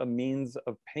as a means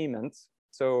of payment.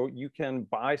 So you can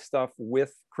buy stuff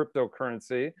with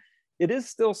cryptocurrency. It is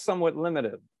still somewhat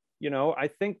limited. I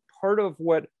think part of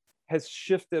what has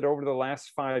shifted over the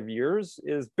last 5 years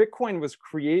is Bitcoin was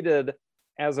created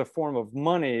as a form of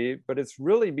money, but it's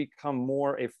really become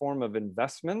more a form of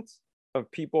investment. Of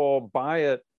people buy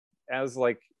it as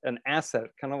like an asset,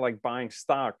 kind of like buying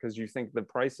stock, because you think the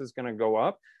price is going to go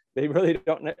up. They really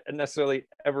don't necessarily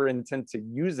ever intend to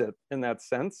use it in that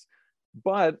sense.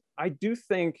 But I do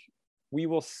think we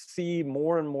will see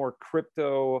more and more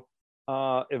crypto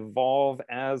evolve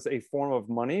as a form of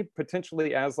money,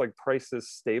 potentially as like prices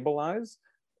stabilize.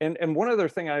 And one other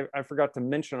thing I forgot to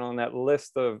mention on that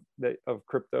list of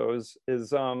cryptos is,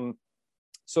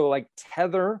 so like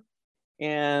Tether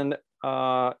and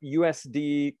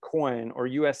USD coin or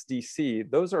USDC,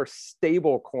 those are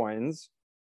stable coins,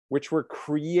 which were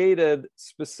created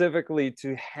specifically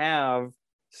to have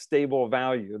stable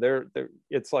value.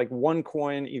 It's like one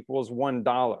coin equals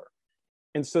 $1.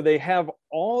 And so they have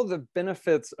all the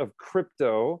benefits of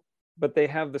crypto, but they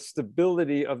have the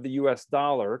stability of the US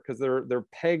dollar because they're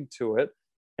pegged to it.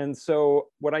 And so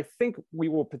what I think we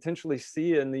will potentially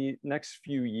see in the next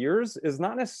few years is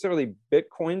not necessarily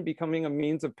Bitcoin becoming a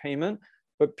means of payment,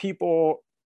 but people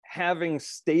having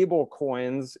stable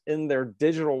coins in their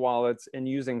digital wallets and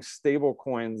using stable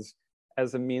coins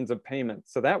as a means of payment.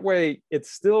 So that way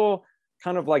it's still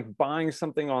kind of like buying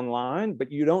something online,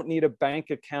 but you don't need a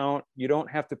bank account. You don't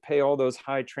have to pay all those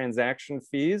high transaction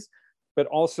fees, but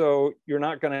also you're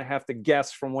not going to have to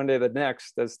guess from one day to the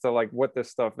next as to like what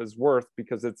this stuff is worth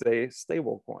because it's a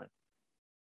stable coin.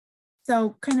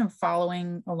 So kind of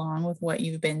following along with what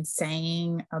you've been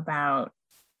saying about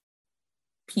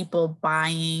people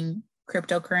buying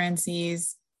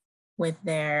cryptocurrencies with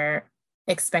their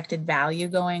expected value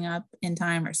going up in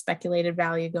time or speculated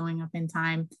value going up in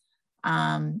time.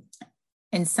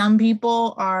 And some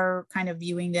people are kind of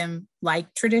viewing them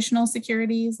like traditional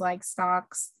securities, like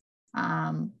stocks.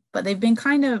 But they've been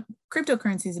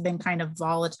cryptocurrencies have been kind of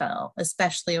volatile,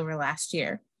 especially over last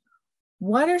year.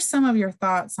 What are some of your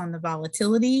thoughts on the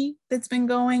volatility that's been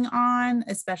going on,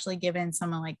 especially given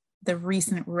some of like the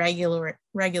recent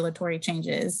regulatory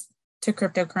changes to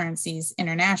cryptocurrencies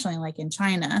internationally, like in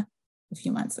China a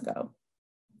few months ago?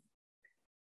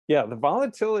 Yeah, the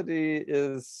volatility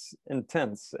is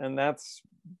intense, and that's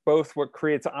both what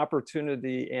creates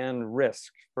opportunity and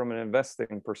risk from an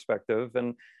investing perspective.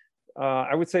 And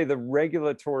I would say the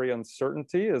regulatory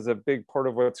uncertainty is a big part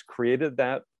of what's created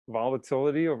that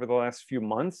volatility over the last few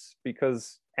months,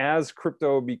 because as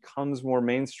crypto becomes more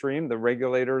mainstream, the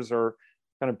regulators are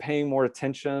kind of paying more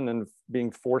attention and being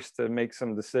forced to make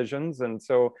some decisions. And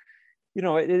so,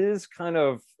 it is kind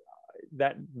of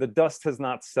that the dust has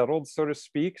not settled, so to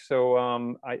speak. So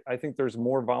I think there's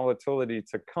more volatility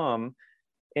to come.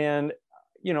 And,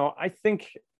 I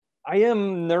think I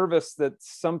am nervous that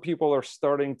some people are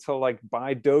starting to like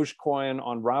buy Dogecoin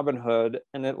on Robinhood,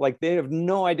 and they have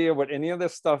no idea what any of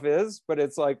this stuff is, but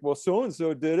it's like, well,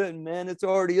 so-and-so did it, and man, it's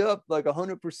already up like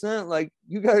 100%. Like,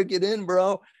 you got to get in,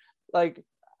 bro. Like,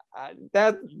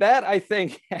 that I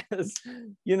think has,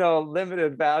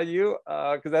 limited value,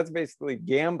 because that's basically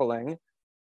gambling.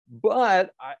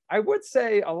 But I would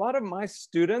say a lot of my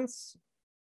students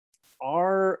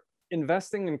are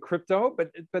investing in crypto,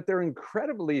 but they're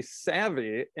incredibly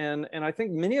savvy, and I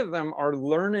think many of them are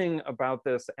learning about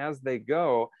this as they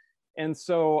go. And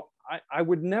so I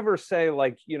would never say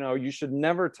you should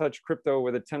never touch crypto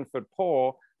with a 10-foot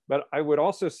pole, but I would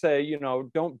also say,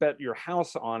 don't bet your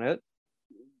house on it.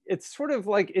 It's sort of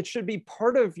like it should be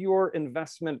part of your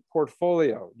investment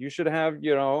portfolio. You should have,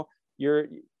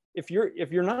 if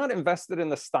you're not invested in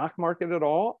the stock market at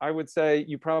all, I would say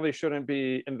you probably shouldn't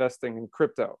be investing in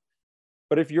crypto.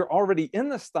 But if you're already in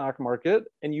the stock market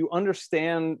and you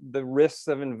understand the risks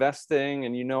of investing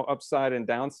and upside and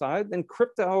downside, then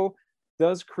crypto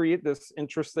does create this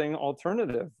interesting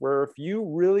alternative where if you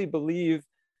really believe,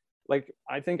 like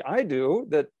I think I do,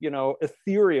 that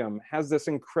Ethereum has this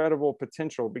incredible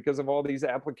potential because of all these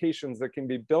applications that can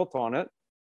be built on it,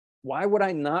 why would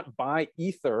I not buy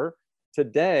Ether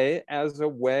today as a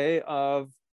way of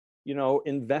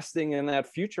investing in that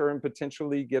future and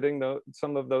potentially getting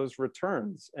some of those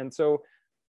returns? And so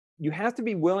you have to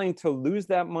be willing to lose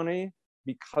that money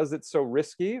because it's so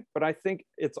risky. But I think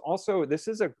it's also, this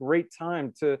is a great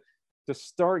time to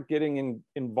start getting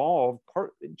involved.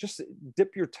 Just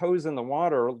dip your toes in the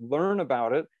water, learn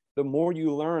about it. The more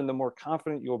you learn, the more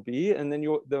confident you'll be. And then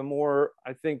the more,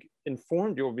 I think,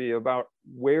 informed you'll be about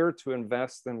where to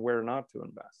invest and where not to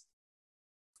invest.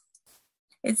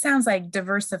 It sounds like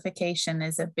diversification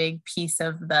is a big piece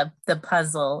of the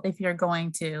puzzle if you're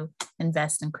going to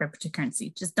invest in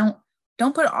cryptocurrency. Just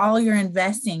don't put all your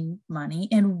investing money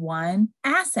in one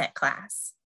asset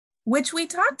class, which we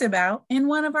talked about in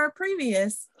one of our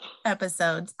previous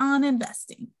episodes on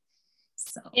investing.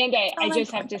 So, and I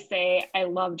just have to say, I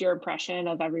loved your impression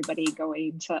of everybody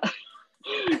going to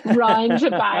run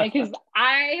to buy, because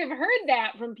I have heard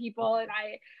that from people, and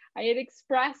I had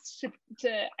expressed to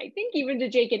I think even to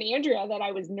Jake and Andrea that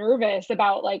I was nervous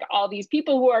about like all these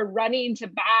people who are running to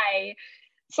buy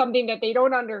something that they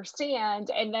don't understand,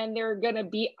 and then they're going to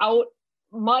be out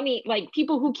money, like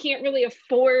people who can't really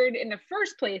afford in the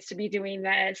first place to be doing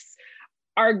this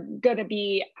are going to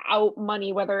be out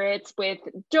money, whether it's with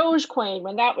Dogecoin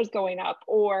when that was going up,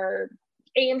 or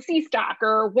AMC stock,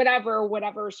 or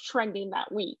whatever's trending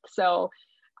that week. So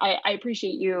I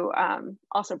appreciate you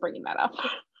also bringing that up.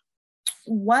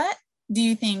 What do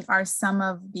you think are some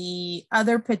of the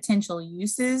other potential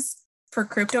uses for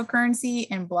cryptocurrency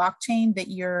and blockchain that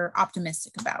you're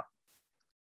optimistic about?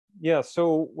 Yeah,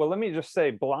 so, well, let me just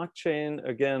say blockchain,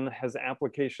 again, has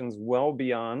applications well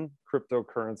beyond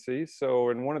cryptocurrency. So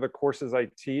in one of the courses I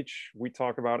teach, we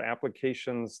talk about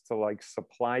applications to like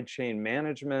supply chain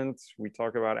management. We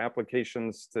talk about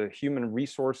applications to human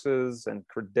resources and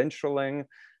credentialing.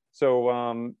 So,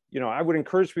 I would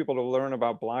encourage people to learn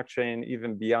about blockchain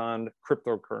even beyond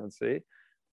cryptocurrency.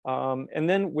 And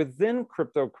then within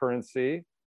cryptocurrency,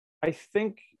 I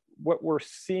think what we're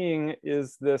seeing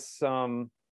is this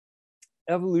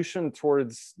evolution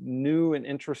towards new and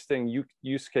interesting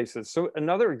use cases. So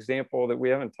another example that we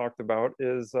haven't talked about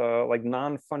is like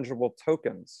non-fungible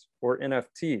tokens, or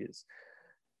NFTs.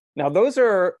 Now, those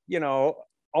are,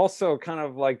 also kind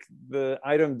of like the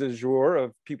item du jour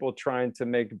of people trying to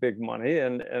make big money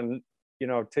and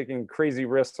taking crazy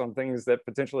risks on things that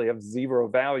potentially have zero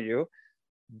value.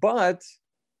 But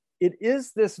it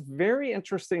is this very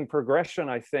interesting progression,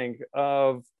 I think,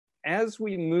 of as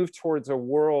we move towards a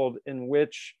world in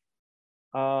which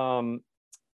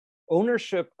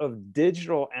ownership of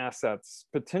digital assets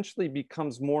potentially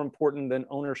becomes more important than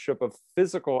ownership of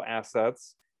physical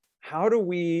assets, how do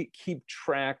we keep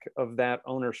track of that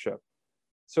ownership?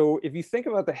 So if you think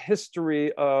about the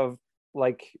history of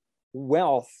like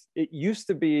wealth, it used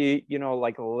to be,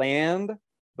 like land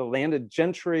the landed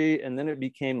gentry, and then it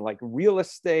became like real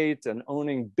estate and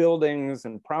owning buildings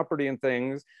and property and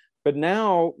things. But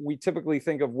now we typically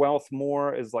think of wealth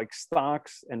more as like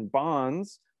stocks and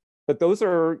bonds, but those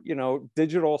are, you know,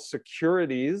 digital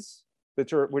securities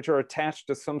which are attached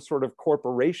to some sort of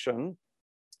corporation.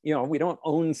 You know, we don't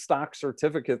own stock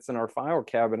certificates in our file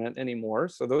cabinet anymore.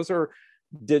 So those are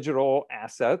digital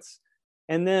assets.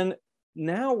 And then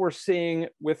now we're seeing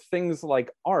with things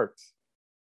like art,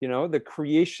 you know, the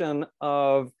creation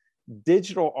of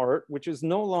digital art, which is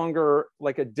no longer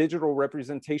like a digital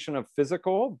representation of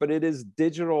physical, but it is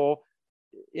digital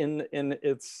in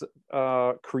its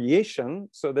creation.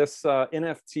 So this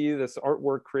NFT, this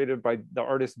artwork created by the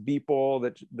artist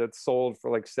Beeple that sold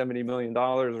for like $70 million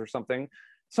or something.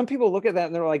 Some people look at that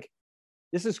and they're like,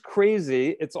 this is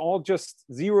crazy. It's all just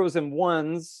zeros and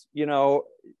ones, you know,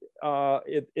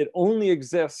 it only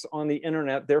exists on the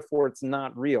internet, therefore it's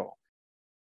not real.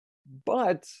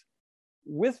 But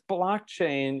with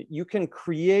blockchain, you can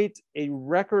create a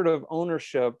record of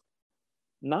ownership,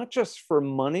 not just for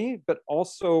money, but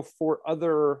also for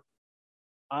other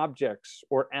objects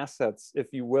or assets, if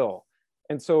you will.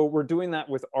 And so we're doing that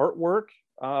with artwork.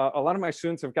 A lot of my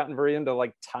students have gotten very into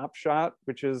like Top Shot,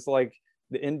 which is like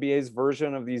the NBA's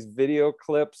version of these video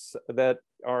clips that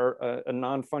are a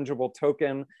non-fungible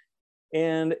token.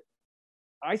 And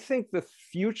I think the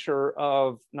future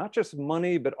of not just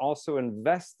money, but also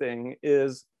investing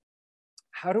is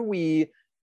how do we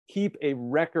keep a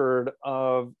record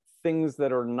of things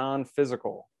that are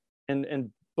non-physical?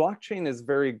 And blockchain is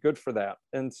very good for that.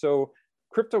 And so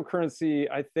cryptocurrency,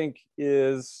 I think,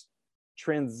 is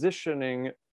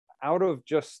transitioning out of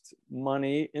just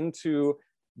money into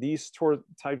these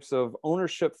types of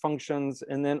ownership functions,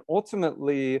 and then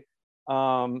ultimately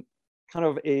kind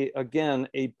of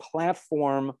a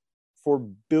platform for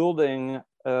building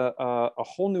a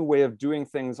whole new way of doing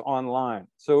things online.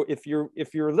 So if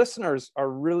your listeners are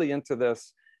really into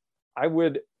this, I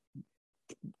would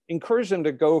encourage them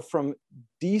to go from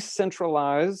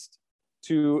decentralized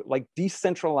to like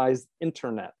decentralized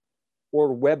internet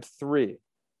or Web3.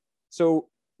 So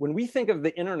when we think of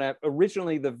the internet,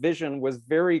 originally the vision was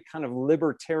very kind of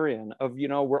libertarian of, you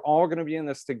know, we're all going to be in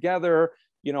this together.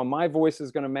 You know, my voice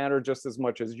is going to matter just as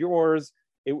much as yours.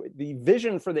 The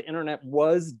vision for the internet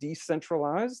was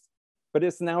decentralized, but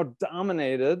it's now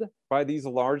dominated by these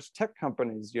large tech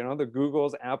companies, you know, the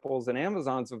Googles, Apples, and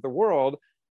Amazons of the world.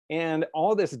 And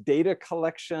all this data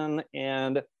collection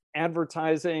and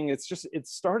advertising, it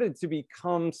started to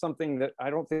become something that I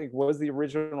don't think was the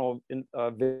original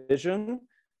vision.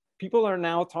 People are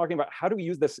now talking about how do we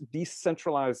use this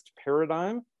decentralized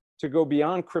paradigm to go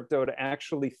beyond crypto to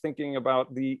actually thinking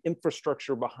about the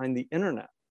infrastructure behind the internet.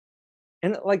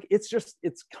 And like, it's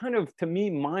kind of, to me,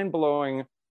 mind-blowing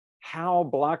how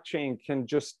blockchain can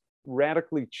just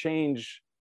radically change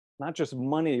not just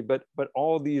money, but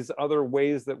all these other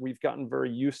ways that we've gotten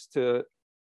very used to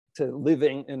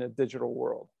living in a digital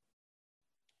world.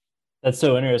 That's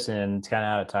so interesting, and it's kind of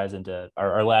how it ties into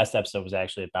our last episode was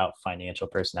actually about financial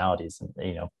personalities and,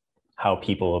 you know, how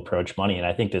people approach money. And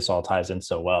I think this all ties in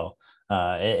so well.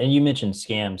 And you mentioned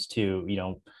scams too.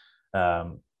 You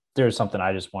know, there's something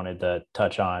I just wanted to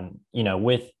touch on, you know,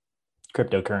 with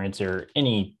cryptocurrency or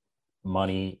any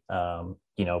money,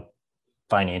 you know,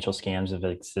 financial scams have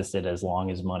existed as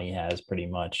long as money has, pretty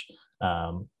much.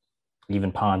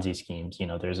 Even Ponzi schemes, you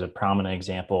know, there's a prominent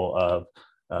example of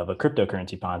a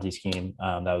cryptocurrency Ponzi scheme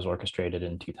that was orchestrated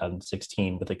in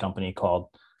 2016 with a company called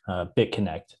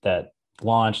BitConnect that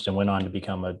launched and went on to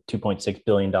become a $2.6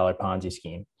 billion Ponzi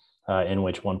scheme in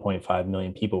which 1.5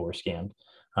 million people were scammed.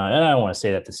 And I don't want to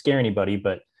say that to scare anybody,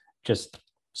 but just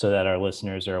so that our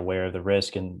listeners are aware of the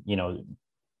risk. And, you know,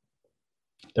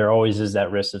 there always is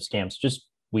that risk of scams. Just,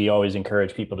 we always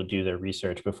encourage people to do their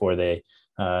research before they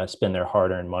spend their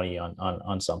hard-earned money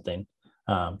on something.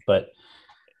 But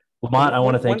Lamont, I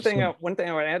want to thank you. One thing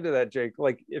I would add to that, Jake,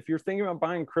 like if you're thinking about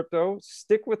buying crypto,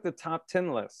 stick with the top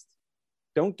 10 list.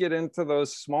 Don't get into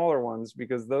those smaller ones,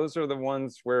 because those are the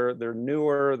ones where they're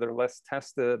newer, they're less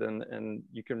tested, and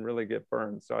you can really get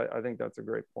burned. So I think that's a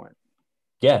great point.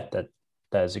 Yeah,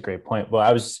 that is a great point. Well,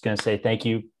 I was just going to say thank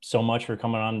you so much for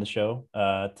coming on the show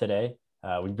today.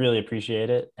 We really appreciate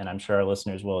it, and I'm sure our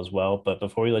listeners will as well. But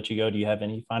before we let you go, do you have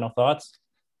any final thoughts?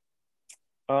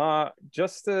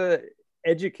 Just to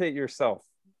educate yourself.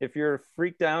 If you're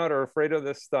freaked out or afraid of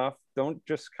this stuff, don't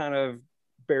just kind of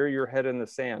bury your head in the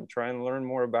sand. Try and learn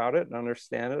more about it and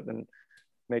understand it and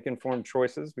make informed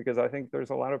choices, because I think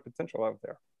there's a lot of potential out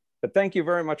there. But thank you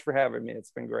very much for having me. It's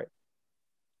been great.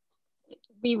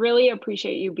 We really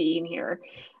appreciate you being here.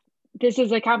 this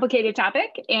is a complicated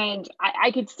topic, and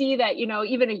I could see that, you know,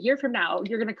 even a year from now,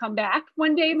 you're going to come back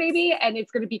one day maybe, and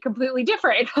it's going to be completely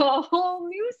different, a whole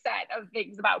new set of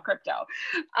things about crypto.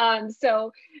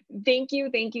 So thank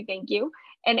you.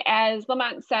 And as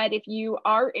Lamont said, if you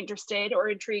are interested or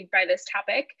intrigued by this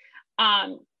topic,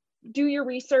 do your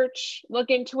research,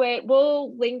 look into it.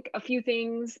 We'll link a few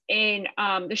things in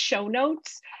the show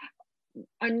notes.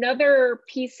 Another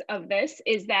piece of this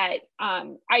is that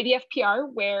IDFPR,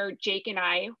 where Jake and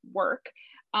I work,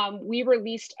 we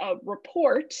released a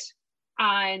report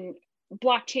on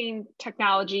blockchain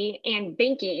technology and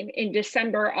banking in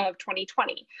December of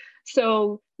 2020.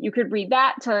 So you could read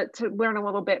that to learn a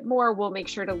little bit more. We'll make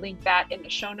sure to link that in the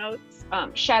show notes.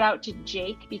 Shout out to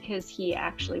Jake because he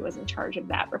actually was in charge of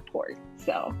that report.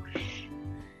 So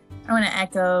I want to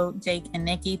echo Jake and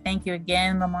Nikki. Thank you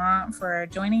again, Lamont, for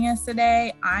joining us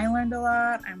today. I learned a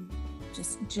lot. I'm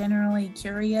just generally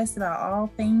curious about all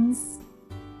things.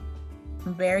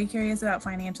 I'm very curious about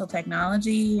financial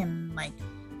technology and like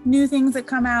new things that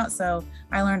come out. So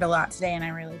I learned a lot today and I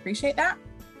really appreciate that.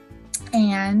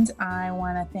 And I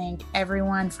want to thank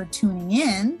everyone for tuning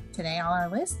in today, all our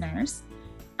listeners.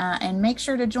 And make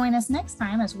sure to join us next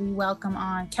time as we welcome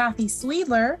on Kathy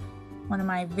Sweedler, one of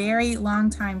my very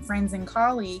longtime friends and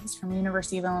colleagues from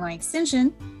University of Illinois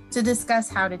Extension, to discuss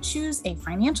how to choose a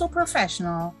financial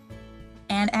professional.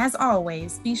 And as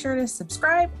always, be sure to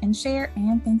subscribe and share,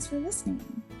 and thanks for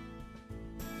listening.